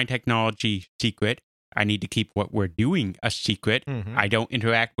all of my technology secret. I need to keep what we're doing a secret. Mm-hmm. I don't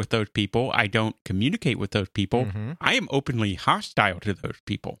interact with those people. I don't communicate with those people. Mm-hmm. I am openly hostile to those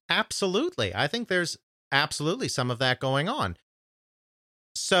people. Absolutely. I think there's absolutely some of that going on.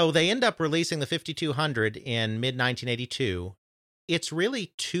 So they end up releasing the 5200 in mid-1982. It's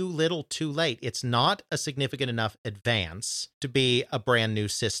really too little too late. It's not a significant enough advance to be a brand new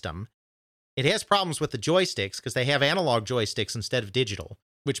system. It has problems with the joysticks because they have analog joysticks instead of digital,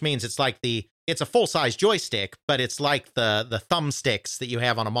 which means it's a full-size joystick, but it's like the thumbsticks that you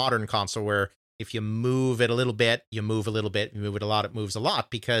have on a modern console where if you move it a little bit, you move a little bit, you move it a lot, it moves a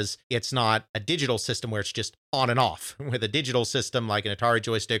lot, because it's not a digital system where it's just on and off. With a digital system like an Atari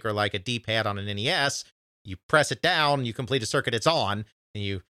joystick or like a D-pad on an NES, you press it down, you complete a circuit, it's on, and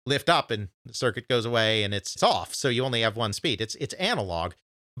you lift up and the circuit goes away and it's off. So you only have one speed. It's analog.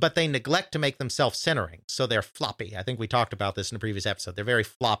 But they neglect to make them self-centering, so they're floppy. I think we talked about this in a previous episode. They're very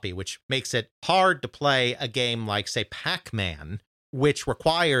floppy, which makes it hard to play a game like, say, Pac-Man, which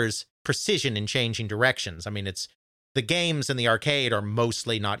requires precision in changing directions. I mean, the games in the arcade are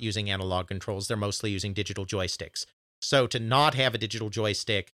mostly not using analog controls. They're mostly using digital joysticks. So to not have a digital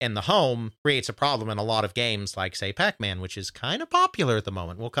joystick in the home creates a problem in a lot of games like, say, Pac-Man, which is kind of popular at the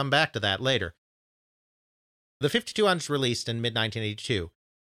moment. We'll come back to that later. The 5200 was released in mid-1982.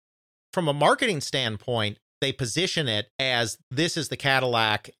 From a marketing standpoint, they position it as this is the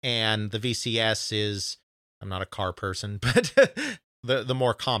Cadillac and the VCS is, I'm not a car person, but the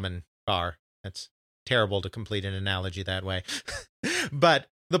more common car. That's terrible to complete an analogy that way. But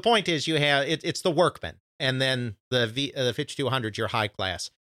the point is you have, it's the Workman, and then the 5200, your high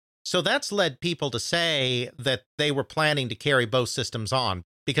class. So that's led people to say that they were planning to carry both systems on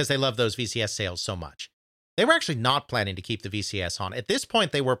because they love those VCS sales so much. They were actually not planning to keep the VCS on. At this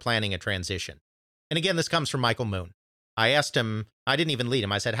point, they were planning a transition. And again, this comes from Michael Moon. I asked him, I didn't even lead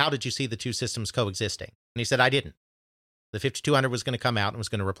him. I said, how did you see the two systems coexisting? And he said, I didn't. The 5200 was going to come out and was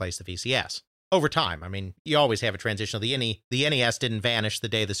going to replace the VCS. Over time, I mean, you always have a transition. The NES didn't vanish the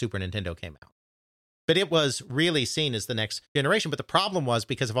day the Super Nintendo came out. But it was really seen as the next generation. But the problem was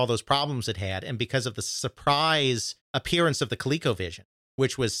because of all those problems it had and because of the surprise appearance of the ColecoVision,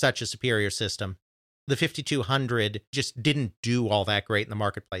 which was such a superior system, the 5200 just didn't do all that great in the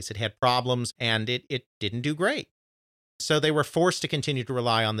marketplace. It had problems, and it didn't do great. So they were forced to continue to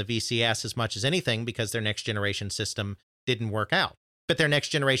rely on the VCS as much as anything because their next generation system didn't work out. But their next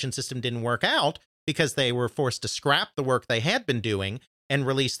generation system didn't work out because they were forced to scrap the work they had been doing and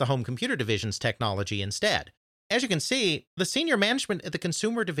release the home computer division's technology instead. As you can see, the senior management at the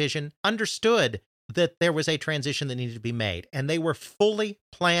consumer division understood that there was a transition that needed to be made, and they were fully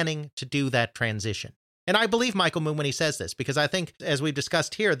planning to do that transition. And I believe Michael Moon when he says this, because I think, as we've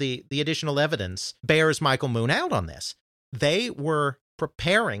discussed here, the additional evidence bears Michael Moon out on this. They were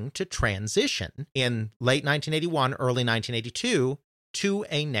preparing to transition in late 1981, early 1982 to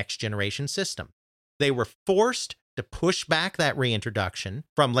a next-generation system. They were forced to push back that reintroduction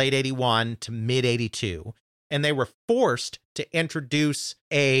from late 81 to mid-82, and they were forced to introduce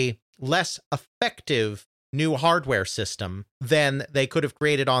a less effective new hardware system than they could have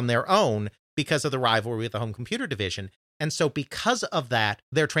created on their own because of the rivalry with the home computer division. And so because of that,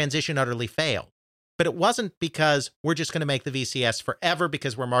 their transition utterly failed. But it wasn't because we're just going to make the VCS forever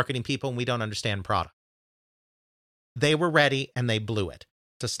because we're marketing people and we don't understand product. They were ready and they blew it.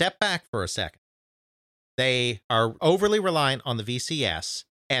 To step back for a second, they are overly reliant on the VCS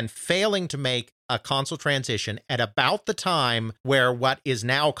and failing to make a console transition at about the time where what is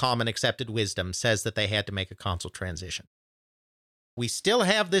now common accepted wisdom says that they had to make a console transition. We still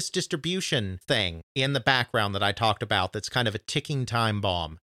have this distribution thing in the background that I talked about that's kind of a ticking time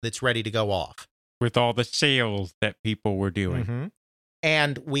bomb that's ready to go off. With all the sales that people were doing. Mm-hmm.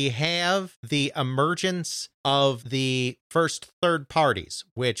 And we have the emergence of the first third parties,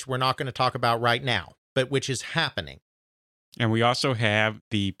 which we're not going to talk about right now, but which is happening. And we also have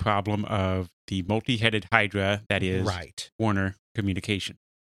the problem of the multi-headed hydra that is Warner Communication.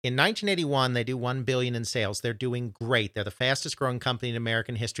 In 1981, they do $1 billion in sales. They're doing great. They're the fastest growing company in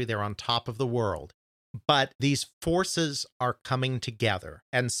American history. They're on top of the world. But these forces are coming together.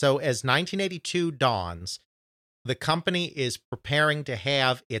 And so as 1982 dawns, the company is preparing to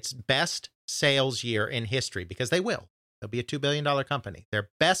have its best sales year in history, because they will. They'll be a $2 billion company. Their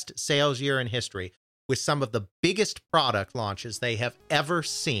best sales year in history, with some of the biggest product launches they have ever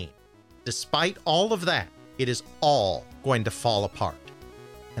seen. Despite all of that, it is all going to fall apart.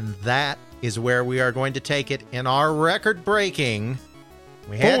 And that is where we are going to take it in our record-breaking...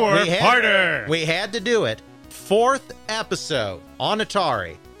 We had to do it. 4th episode on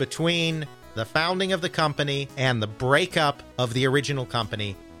Atari, between the founding of the company and the breakup of the original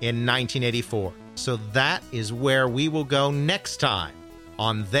company in 1984. So that is where we will go next time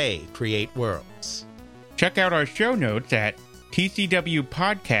on They Create Worlds. Check out our show notes at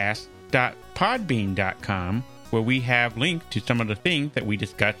tcwpodcast.podbean.com, where we have links to some of the things that we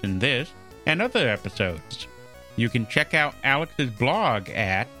discussed in this and other episodes. You can check out Alex's blog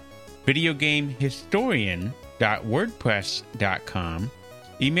at videogamehistorian.wordpress.com,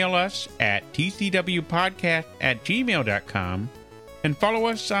 email us at tcwpodcast@gmail.com, and follow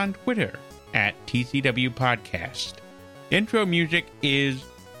us on Twitter at tcwpodcast. Intro music is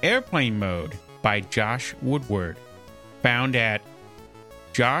Airplane Mode by Josh Woodward, found at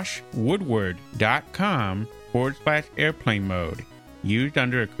joshwoodward.com/airplane mode, used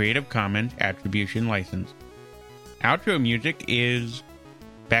under a Creative Commons Attribution License. Outro music is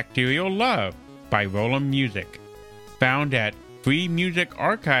Bacterial Love by Roland Music, found at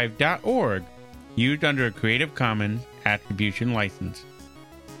freemusicarchive.org, used under a Creative Commons Attribution License.